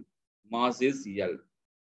given mass is L.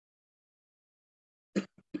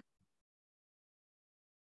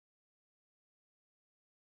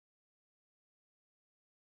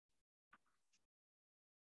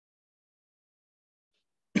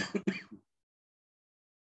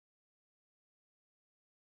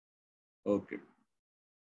 Okay.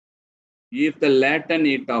 If the latent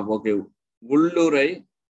heat of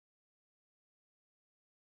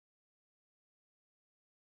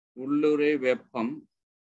உள்ளுறை வெப்பம்,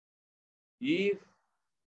 if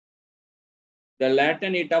the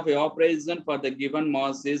latent heat of evaporation for the given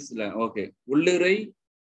mass is உள்ளுறை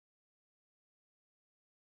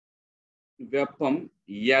வெப்பம்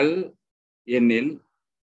L எனில்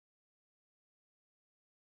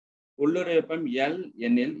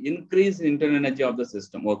increase in internal energy of the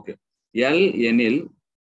system. Okay, L எனில்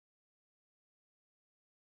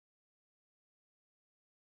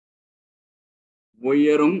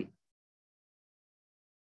உயரும்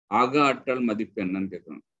அக ஆற்றல் மதிப்பு என்னன்னு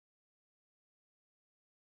கேட்கணும்.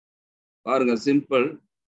 பாருங்க, சிம்பிள்.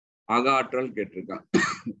 அக ஆற்றல் கேட்டிருக்காங்க.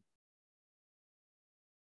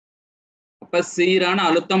 அப்ப சீரான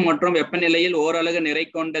அழுத்தம் மற்றும் வெப்பநிலையில் ஓரலகு நிறை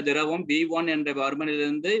கொண்ட திரவம் V1 என்ற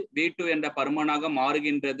பருமனிலிருந்து V2 என்ற பருமனாக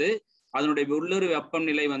மாறுகின்றது. அதனுடைய உள்ளுறு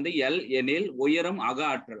வெப்பநிலை L எனில் உயரும் அக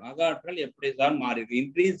ஆற்றல் எப்படி சார் மாறிருக்கு?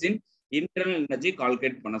 Increase in internal energy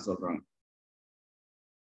calculate பண்ண சொல்றாங்க.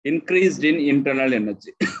 increased in internal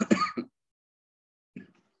energy.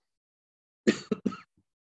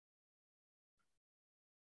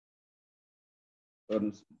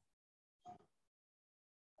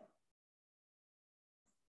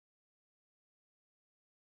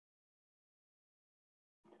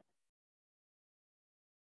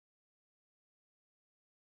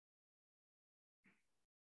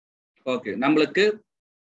 Okay, நம்மளுக்கு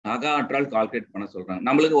அக ஆற்றல் கால்குலேட் பண்ண சொல்றாங்க.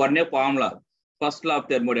 நம்மளுக்கு உடனே formula first law of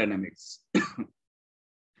thermodynamics.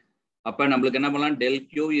 அப்ப நம்மளுக்கு என்ன பண்ணலாம், del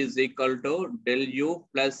Q is equal to del U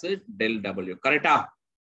plus del W. கரெக்டா?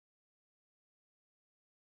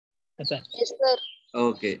 Yes, sir.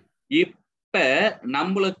 ஓகே, இப்ப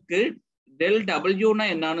நம்மளுக்கு del W னா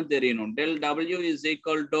என்னன்னு தெரியணும். del W is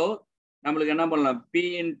equal to நம்மளுக்கு என்ன பண்ணலாம், P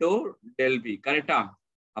into del V. கரெக்டா?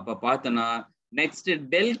 அப்ப பார்த்தனா நெக்ஸ்ட்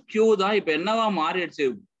del Q தான் இப்ப என்னவா மாறிடுச்சு.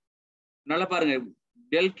 நல்லா பாருங்க,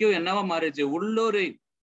 del Q என்னவா மாறிடுச்சு, உள்ளூர்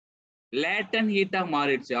லேட்டன் ஹீட்டா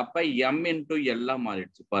மாறிடுச்சு. அப்ப M into L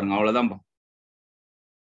மாறிடுச்சு பாருங்க, அவ்வளவுதான்.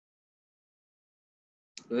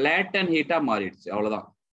 லேட்டன் ஹீட்டா மாறிடுச்சு, அவ்வளவுதான்.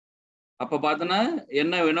 அப்ப பார்த்தோன்னா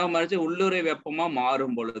என்ன வினவ மாறிடுச்சு, உள்ளூரை வெப்பமா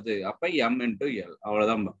மாறும் பொழுது அப்ப M into L,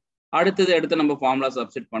 அவ்வளவுதான். அடுத்தது எடுத்து நம்ம ஃபார்முலா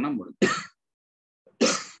சப்ஸ்டிட் பண்ண முடியும்.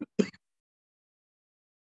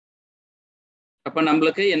 அப்ப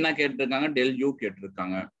நம்மளுக்கு என்ன கேட்டிருக்காங்க, del U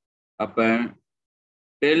கேட்டிருக்காங்க. அப்ப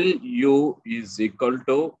del U is equal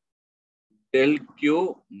to del Q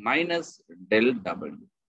minus del W.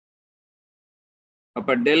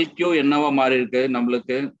 அப்ப del Q என்னவா மாறி இருக்கு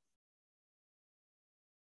நம்மளுக்கு,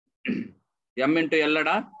 M into L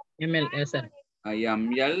டா, ml. Yes sir.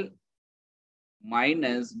 ML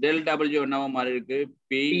minus del W என்னவா மாறி இருக்கு,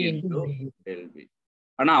 P P into into del V.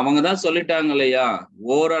 ஆனா அவங்க தான் சொல்லிட்டாங்க இல்லையா,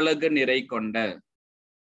 ஓரலகு நிறை கொண்ட.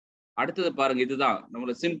 அடுத்தது பாருங்க, இதுதான்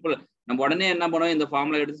நம்மளுக்கு சிம்பிள். நம்ம உடனே என்ன பண்ணுவோம், இந்த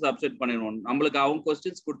ஃபார்முலா எடுத்து சப்ஸ்டிட் பண்ணிடுவோம். நம்மளுக்கு அவங்க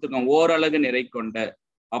கொஸ்டின்ஸ் கொடுத்துருக்காங்க, ஓரலகு நிறை கொண்ட.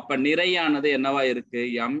 அப்ப நிறையானது என்னவா இருக்கு,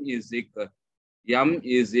 M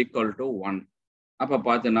is equal to 1. அப்ப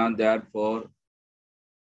பார்த்தோன்னா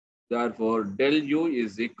therefore del U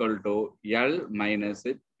is equal to L minus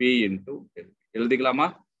P into del V. எழுதிக்கலாமா?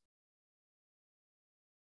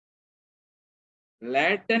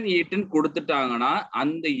 லேட்டன் ஹீட்னு கொடுத்துட்டாங்கன்னா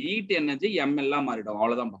அந்த ஹீட் எனர்ஜி M எல்லாம் மாறிடும்,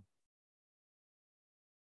 அவ்வளவுதான்.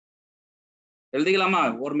 எழுதிக்கலாமா?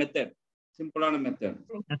 ஒரு மெத்தட், சிம்பிளான மெத்தட்.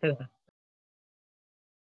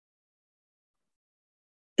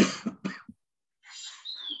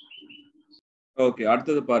 ஓகே,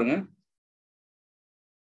 அடுத்தது பாருங்க.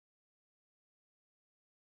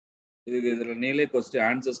 இதுல நீங்களே கொஸ்டின்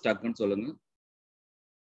ஆன்சர்ஸ் டக்குன்னு சொல்லுங்க.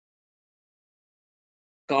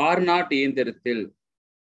 கார்னாட் இயந்திரத்தில்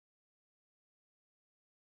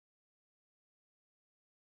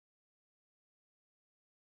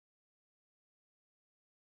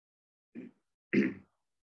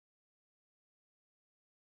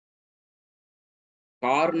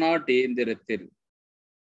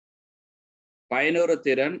பயனுறு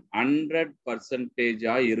திறன்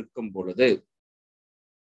 100% இருக்கும் பொழுது,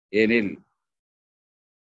 எனில்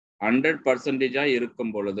 100%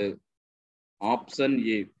 இருக்கும் பொழுது ஆப்ஷன்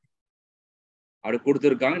ஏ அது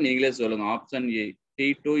கொடுத்துருக்காங்க, நீங்களே சொல்லுங்க. Option A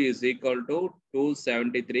T2 is equal to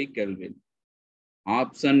 273 Kelvin.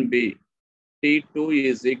 Option B T2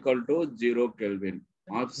 is equal to 0 Kelvin.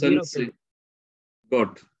 Option C.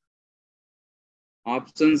 Good.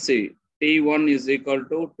 Option C. T1 is equal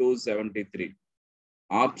to 273.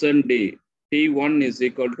 Option D. T1 is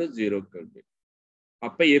equal to 0 Kelvin.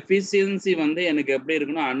 அப்ப efficiency வந்து எனக்கு எப்படி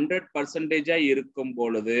இருக்குன்னா 100% இருக்கும்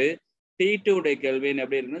பொழுது T2 உடைய kelvin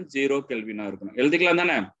எப்படி இருக்கணும், 0 கெல்வினா இருக்கணும். எழுதிக்கலாம்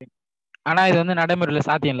தானே? ஆனா இது வந்து நடைமுறையில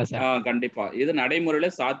சாத்தியம் இல்ல சார். கண்டிப்பா இது நடைமுறையில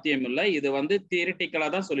சாத்தியம் இல்லை. இது வந்து தியரிட்டிக்கலா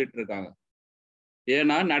தான் சொல்லிட்டு இருக்காங்க.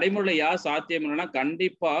 ஏன்னா நடைமுறையில யார் சாத்தியம் இல்லைன்னா,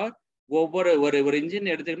 கண்டிப்பா ஒவ்வொரு ஒரு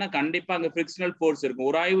இன்ஜின் எடுத்துக்கிட்டா கண்டிப்பா அங்க ஃபிரிக்ஷனல் ஃபோர்ஸ் இருக்கும்,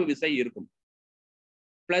 உராய்வு விசை இருக்கும்.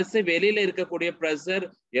 பிளஸ் வெளியில இருக்கக்கூடிய ப்ரெஷர்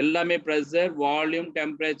எல்லாமே, ப்ரெஷர், வால்யூம்,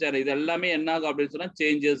 டெம்பரேச்சர், இது எல்லாமே என்ன ஆகும் அப்படின்னு சொன்னா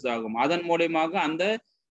சேஞ்சஸ் ஆகும். அதன் மூலியமாக அந்த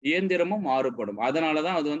இயந்திரமும் மாறுபடும்.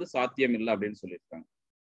 அதனாலதான் அது வந்து சாத்தியம் இல்லை அப்படின்னு சொல்லியிருக்காங்க.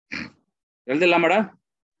 எழுதலாமாடா?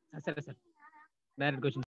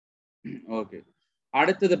 ஓகே,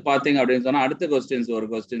 அடுத்தது பாத்தீங்க அப்படின்னு சொன்னா அடுத்த ஒரு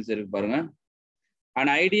கொஸ்டின்ஸ் இருக்கு பாருங்க. An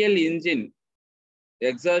ideal engine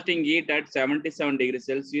exerting heat at 77 degrees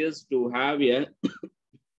Celsius to have a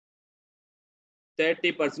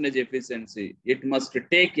 30% efficiency, it must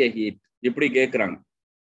take a heat. இப்படி கேக்குறாங்க.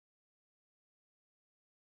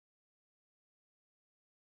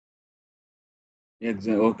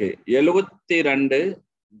 ஓகே, 72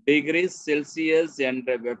 டிகிரி செல்சியஸ் என்ற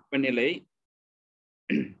வெப்பநிலை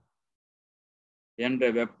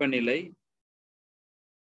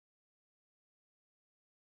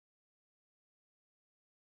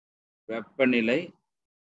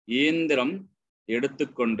இயந்திரம்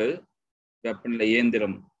எடுத்துக்கொண்டு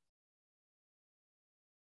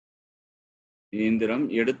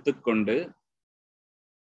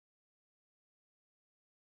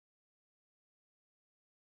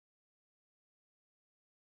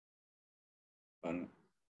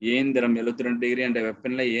இயந்திரம் 72 டிகிரி என்ற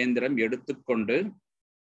வெப்பநிலை இயந்திரம் எடுத்துக்கொண்டு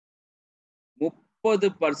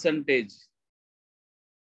 30%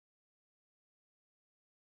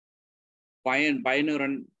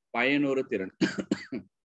 பயனுறு திறன்.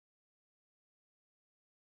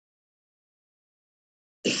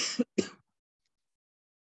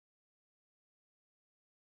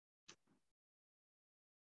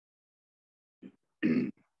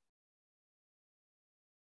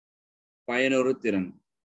 பயனுறு திறன்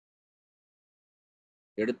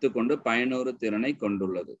எடுத்துக்கொண்டு பயனுறு திறனை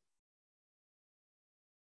கொண்டுள்ளது.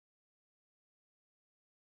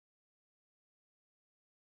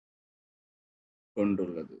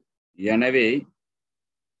 எனவே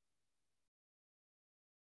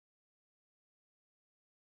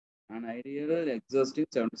an ideal existing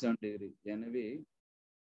 77 degree. எனவே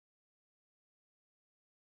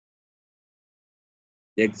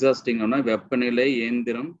எக்ஸாஸ்டிங் வெப்பநிலை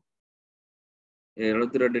இயந்திரம்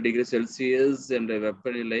 72 டிகிரி செல்சியஸ் என்ற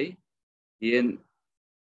வெப்பநிலை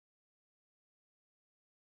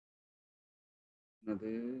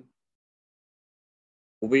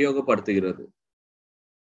உபயோகப்படுத்துகிறது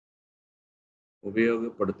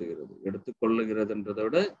எடுத்துக்கொள்ளுகிறதுன்றதை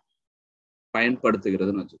விட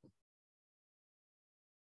பயன்படுத்துகிறதுன்னு வச்சுக்கோ.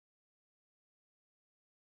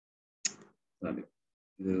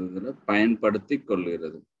 இது பயன்படுத்தி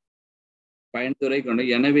கொள்ளுகிறது பயன்துறை கொண்டு.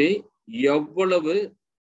 எனவே எவ்வளவு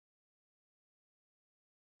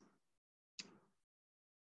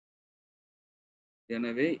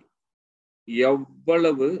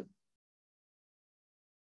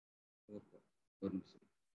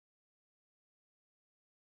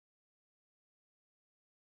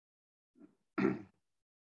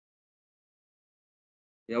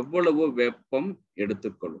எவ்வளவு வெப்பம்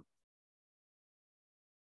எடுத்துக்கொள்ளும்.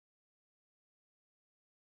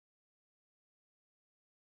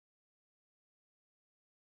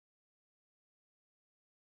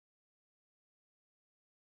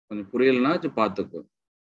 கொஞ்சம் புரியலன்னா பார்த்துக்கோ.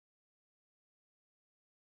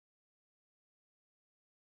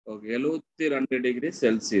 72 டிகிரி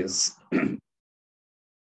செல்சியஸ்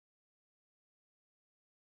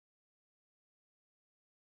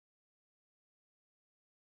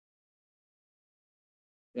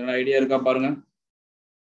ஐடியா இருக்கா பாருங்க.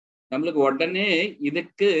 நம்மளுக்கு உடனே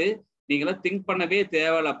இதுக்கு நீங்களா திங்க் பண்ணவே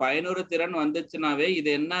தேவையில்ல. பயனுறு திறன் வந்துச்சுனாவே இது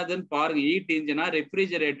என்னதுன்னு பாருங்க. ஹீட் இன்ஜினா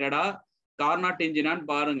ரெஃப்ரிஜரேட்டடா கார்னாட் இன்ஜினான்னு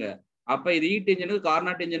பாருங்க. அப்ப இது ஹீட் இன்ஜினுக்கு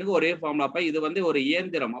கார்னாட் இன்ஜினுக்கு ஒரே ஃபார்முலா. அப்ப இது ஒரு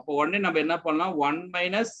இயந்திரம். அப்போ உடனே நம்ம என்ன பண்ணலாம், 1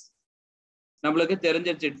 - நம்மளுக்கு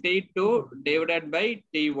தெரிஞ்சிருச்சு T2 டிவைடட் பை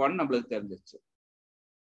T1 நம்மளுக்கு தெரிஞ்சிருச்சு.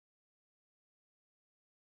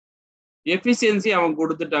 எஃபிஷியன்சி அவன்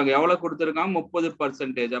கொடுத்துட்டாங்க. எவ்வளவு கொடுத்துருக்கான்,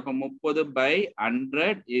 30%. அப்ப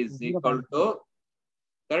 30/100 இஸ் ஈக்குவல் டு,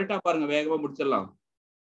 கரெக்டா பாருங்க, வேகமா முடிச்சிடலாம்.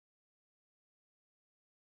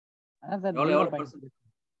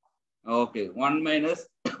 ஓகே, 1 -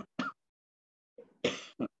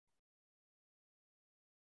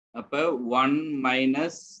 அப்ப 1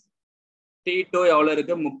 - T2 எவ்வளவு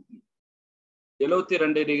இருக்கு,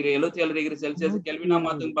 72 டிகிரி 77 டிகிரி செல்சியஸ். கெல்வினா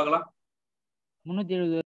மாத்துங்க பார்க்கலாம்.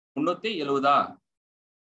 370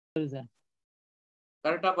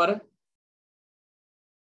 கரெக்டா பாரு.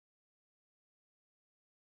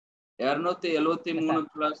 273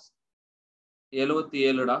 பிளஸ்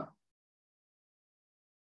 77டா,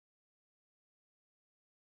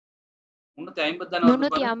 350 தானே.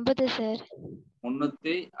 350 சார்.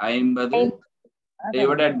 350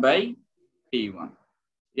 divided by T1.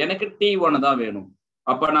 எனக்கு T1 தான் வேணும்.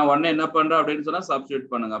 அப்ப நான் உடனே என்ன பண்றேன் அப்படின்னு சொன்னா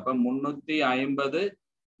சப்ஸ்டிட்யூட் பண்ணுங்க. அப்ப 350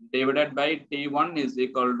 divided by T1 is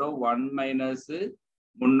equal to 1 -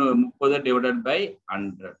 30 divided by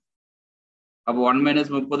 100. அப்போ 1 -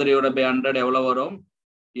 30 divided by 100 எவ்வளவு வரும்,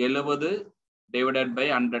 70 divided by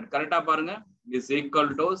 100. கரெக்டா பாருங்க, is equal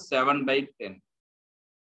to 7/10.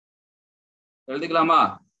 எழுதிக்கலாமா?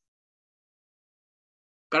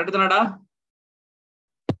 கரெக்ட் தானடா?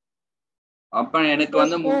 அப்ப எனக்கு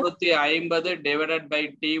 350 divided by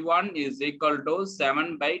T1 is equal to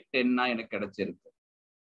 7/10 எனக்கு கிடைச்சிருக்கு.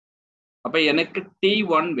 அப்ப எனக்கு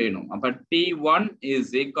T1 வேணும். அப்ப T1 is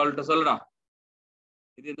equal to, சொல்றா,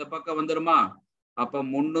 இது இந்த பக்கம் வந்துருமா? அப்ப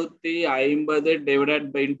 350 divided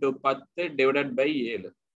by into 10 divided by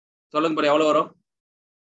 7. சொல்லுங்க பாரு, எவ்வளவு வரும்?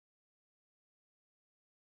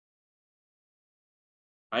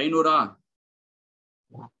 500?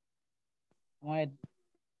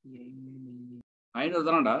 500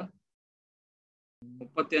 தானடா.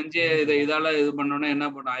 35 இதால இது பண்ணோம்னா என்ன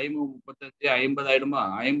பண்ண, 35 50 ஆயிடுமா?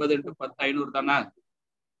 50 into 10 500 தானே.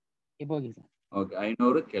 Okay,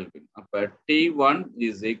 500 kelvin. அப்ப T1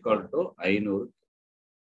 is equal to 500.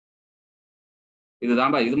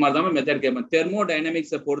 இதுதான்பா, இது மாதிரிதான் மெத்தட் கேட்பேன்.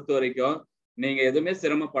 தெர்மோடைனமிக்ஸை பொறுத்த வரைக்கும் நீங்க எதுவுமே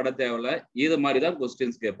சிரமப்பட தேவையில்ல. இது மாதிரிதான்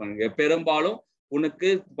கொஸ்டின்ஸ் கேட்பாங்க. பெரும்பாலும் உனக்கு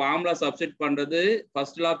ஃபார்முலா சப்ஸ்டிட் பண்றது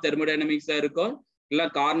ஃபர்ஸ்ட் லா ஆஃப் தெர்மோடைனமிக்ஸா இருக்கும், இல்ல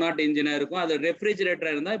கார்னாட் இன்ஜினா இருக்கும், அது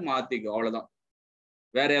ரெஃப்ரிஜரேட்டரா இருந்தா மாத்திக்கும், அவ்வளவுதான்.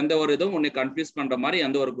 வேற எந்த ஒரு இதுவும் உன்னை கன்ஃபியூஸ் பண்ற மாதிரி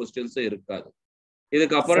எந்த ஒரு கொஸ்டின்ஸும் இருக்காது.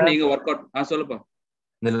 இதுக்கப்புறம் நீங்க ஒர்க் அவுட் சொல்லுப்பா.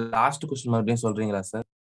 இந்த லாஸ்ட் क्वेश्चन மறுபடியும் சொல்றீங்களா சார்?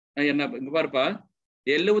 என்ன இங்க பாருப்பா,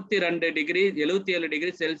 72 டிகிரி 77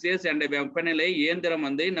 டிகிரி செல்சியஸ் என்ற வெப்பநிலை இயந்திரம்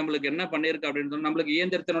வந்து நம்மளுக்கு என்ன பண்ணிருக்கு அப்படின்னு சொன்னா, நம்மளுக்கு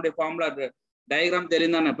இயந்திரத்தினுடைய ஃபார்முலா டயக்ராம்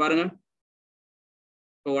தெரியும் தானே பாருங்க.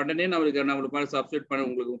 இப்போ உடனே நம்மளுக்கு சப்ஸ்டிட் பண்ண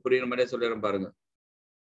உங்களுக்கு புரியுற மாதிரியே சொல்லிடுறேன் பாருங்க.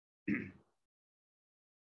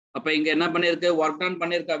 அப்ப இங்க என்ன பண்ணிருக்கு, ஒர்க் டன்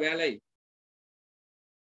பண்ணிருக்கா வேலை.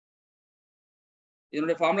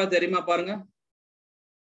 இதனுடைய ஃபார்முலா தெரியுமா பாருங்க.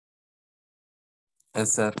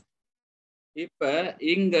 Yes sir. இப்ப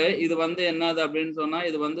இங்க இது வந்து என்னது அப்படின்னு சொன்னா,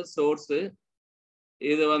 இது வந்து சோர்ஸ்,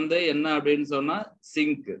 இது வந்து என்ன அப்படின்னு சொன்னா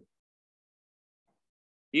சிங்க்.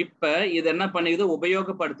 இப்ப இது என்ன பண்ணிக்குது,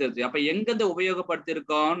 உபயோகப்படுத்திருச்சு. அப்ப எங்க இருந்து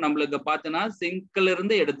உபயோகப்படுத்திருக்கோம், நம்மளுக்கு பார்த்தோன்னா சிங்க்ல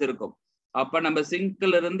இருந்து எடுத்திருக்கோம். அப்ப நம்ம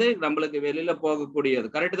சிங்க்ல இருந்து நம்மளுக்கு வெளியில போகக்கூடியது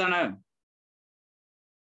கரெக்ட் தானே.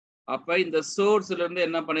 அப்ப இந்த சோர்ஸ்ல இருந்து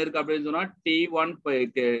என்ன பண்ணிருக்கு அப்படின்னு சொன்னா T1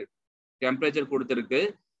 டெம்பரேச்சர் கொடுத்திருக்கு.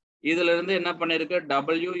 இதுல இருந்து என்ன பண்ணிருக்கு,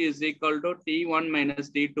 W is equal to T1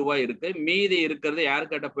 minus T2 இருக்கு. மீதி இருக்கிறது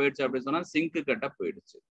யார் கிட்ட போயிடுச்சு அப்படின்னு சொன்னா சிங்க் கிட்ட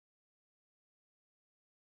போயிடுச்சு.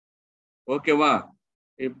 ஓகேவா.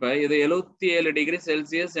 இப்ப இது 77 டிகிரி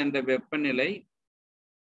செல்சியஸ் என்ற வெப்பநிலை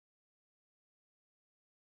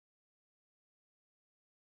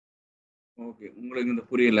ஓகே. உங்களுக்கு இந்த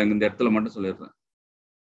புரியல, இந்த இடத்துல மட்டும் சொல்லிடுறேன்.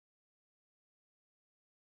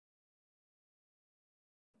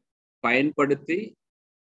 பயன்படுத்தி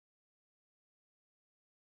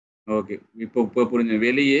ஓகே. இப்போ புரிஞ்சு,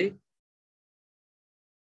 வெளியே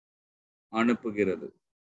அனுப்புகிறது.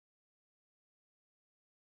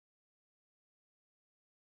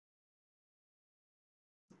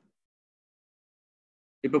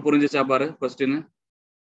 இப்ப புரிஞ்சுச்சா பாரு கொஸ்டின்,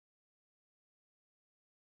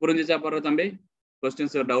 புரிஞ்சுச்சா பாரு தம்பி.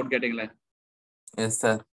 Questions doubt கேட்டீங்களே. Yes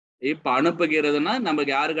sir. இப்ப அனுப்புகிறதுனா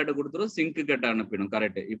நமக்கு யாரு கிட்ட கொடுத்துரும், சிங்க் கிட்ட அனுப்பிடும்.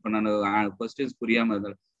 கரெக்ட். இப்ப நான் கொஸ்டின்ஸ் புரியாம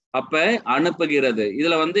இருந்தேன். அப்ப அனுப்புகிறது,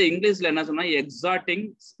 இதுல வந்து இங்கிலீஷ்ல என்ன சொன்னா எக்ஸாக்டிங்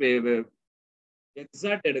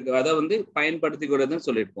எக்ஸாக்ட் எடுக்க, அதை வந்து பயன்படுத்திக்கிறதுன்னு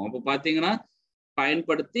சொல்லியிருப்போம். அப்போ பாத்தீங்கன்னா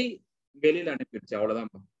பயன்படுத்தி வெளியில அனுப்பிடுச்சு,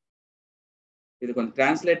 அவ்வளவுதான். இது கொஞ்சம்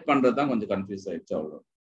டிரான்ஸ்லேட் பண்றதுதான் கொஞ்சம் கன்ஃபியூஸ் ஆயிடுச்சு, அவ்வளவு.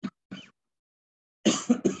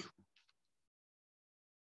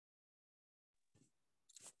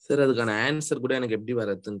 சார் அதுக்கான ஆன்சர் கூட எனக்கு எப்படி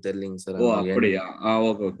வரதுன்னு தெரியலங்க சார். ஓ அப்படியா,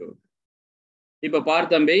 ஓகே ஓகே ஓகே. இப்ப பாரு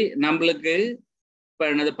தம்பி, நம்மளுக்கு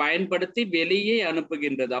இப்ப என்னது பயன்படுத்தி வெளியே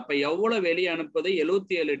அனுப்புகின்றது. அப்ப எவ்வளவு வெளியே அனுப்புது,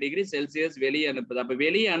 77 டிகிரி செல்சியஸ் வெளியே அனுப்புது. அப்ப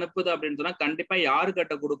வெளியே அனுப்புது அப்படின்னு சொன்னா கண்டிப்பா யாரு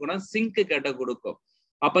கிட்ட கொடுக்கணும், சிங்க் கிட்ட கொடுக்கும்.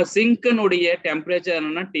 அப்ப சிங்க்னுடைய டெம்பரேச்சர்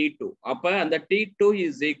என்னன்னா T2. அப்ப அந்த T2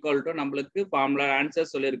 இஸ் ஈக்குவல் டு நம்மளுக்கு ஃபார்முலா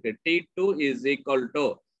ஆன்சர் சொல்லியிருக்கு. T2 இஸ் ஈக்குவல் டு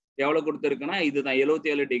எவ்வளவு கொடுத்துருக்குன்னா இதுதான்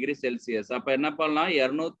 77 டிகிரி செல்சியஸ். அப்ப என்ன பண்ணலாம்,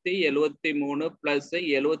 273 பிளஸ்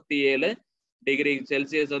 77 டிகிரி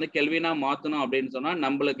செல்சியஸ் வந்து கெல்வினா மாத்தணும் அப்படின்னு சொன்னா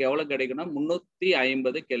நம்மளுக்கு எவ்வளவு கிடைக்கும்னா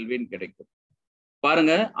 350 கெல்வின் கிடைக்கும்.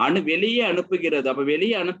 பாருங்க, வெளியே அனுப்புகிறது. அப்ப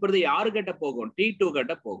வெளியே அனுப்புறது யாரு கிட்ட போகும், T2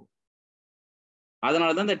 கிட்ட போகும்.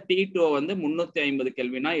 அதனாலதான் இந்த T2 வந்து 350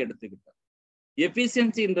 கெல்வினா எடுத்துக்கிட்டேன்.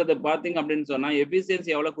 எஃபிஷியன்சின்றது பாத்தீங்க அப்படின்னு சொன்னா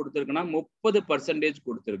எஃபிஷியன்சி எவ்வளவு கொடுத்துருக்குன்னா 30%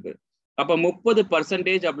 கொடுத்துருக்கு. அப்ப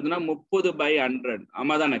 30% அப்படின்னா 30/100.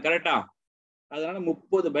 ஆமா தானே, கரெக்டா. அதனால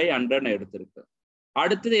 30/100 எடுத்திருக்கு.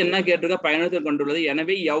 அடுத்தது என்ன கேட்டிருக்க, பயணத்தில் கொண்டுள்ளது.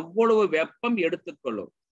 எனவே எவ்வளவு வெப்பம்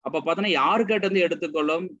எடுத்துக்கொள்ளும். அப்ப பாத்தீங்கன்னா யாரு கிட்ட இருந்து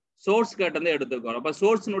எடுத்துக்கொள்ளும், சோர்ஸ் கிட்ட இருந்து எடுத்துக்கொள்ளும். அப்ப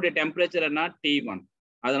சோர்ஸினுடைய டெம்பரேச்சர் என்ன, T1.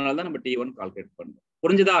 அதனாலதான் நம்ம T1 கால்குலேட் பண்றோம்.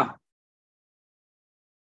 புரிஞ்சுதா?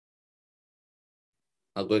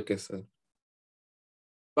 Okay sir.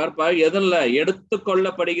 பார்ப்பா, எதுல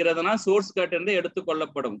எடுத்துக்கொள்ளப்படுகிறதுனா சோர்ஸ் கிட்ட இருந்து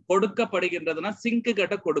எடுத்துக்கொள்ளப்படும். கொடுக்கப்படுகின்றதுனா சிங்க்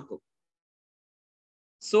கிட்ட கொடுக்கும்.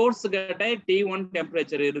 சோர்ஸ் கிட்ட T1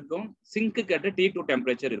 டெம்பரேச்சர் இருக்கும், சிங்க் கிட்ட T2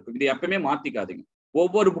 டெம்பரேச்சர் இருக்கும். இது எப்பவுமே மாத்திக்காதீங்க.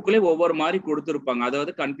 ஒவ்வொரு புக்லயும் ஒவ்வொரு மாதிரி கொடுத்துருப்பாங்க,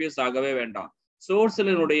 அதாவது கன்ஃபியூஸ் ஆகவே வேண்டாம்.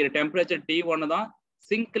 சோர்ஸ்னுடைய டெம்பரேச்சர் T1 தான்,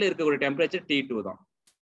 சிங்க்ல இருக்கக்கூடிய டெம்பரேச்சர் T2 தான்.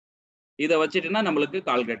 இதை வச்சுட்டுனா நம்மளுக்கு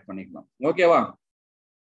கால்குலேட் பண்ணிக்கலாம். ஓகேவா?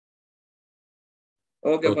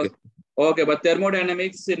 ஓகே.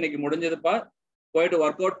 தெர்மோடைனமிக்ஸ் இன்னைக்கு முடிஞ்சதுப்பா. போயிட்டு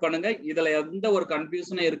ஒர்க் அவுட் பண்ணுங்க. இதுல எந்த ஒரு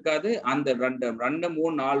கன்ஃபியூஷனும் இருக்காது. அந்த 2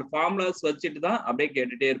 3 4 ஃபார்முலாஸ் வச்சுட்டு தான் அப்படியே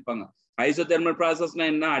கேட்டுட்டே இருப்பாங்க. ஐசோதெர்மல் ப்ராசஸ்னா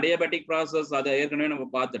என்ன, அடியாபேட்டிக் ப்ராசஸ், அதை ஏற்கனவே நம்ம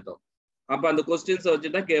பார்த்துட்டோம். அப்ப அந்த கொஸ்டின்ஸ்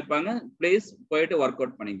வச்சுதான் கேட்பாங்க. ப்ளீஸ் போயிட்டு ஒர்க்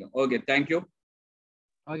அவுட் பண்ணிங்க. Okay, thank you.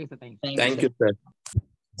 Okay sir, thank you sir.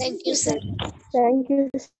 Thank you, sir. Thank you.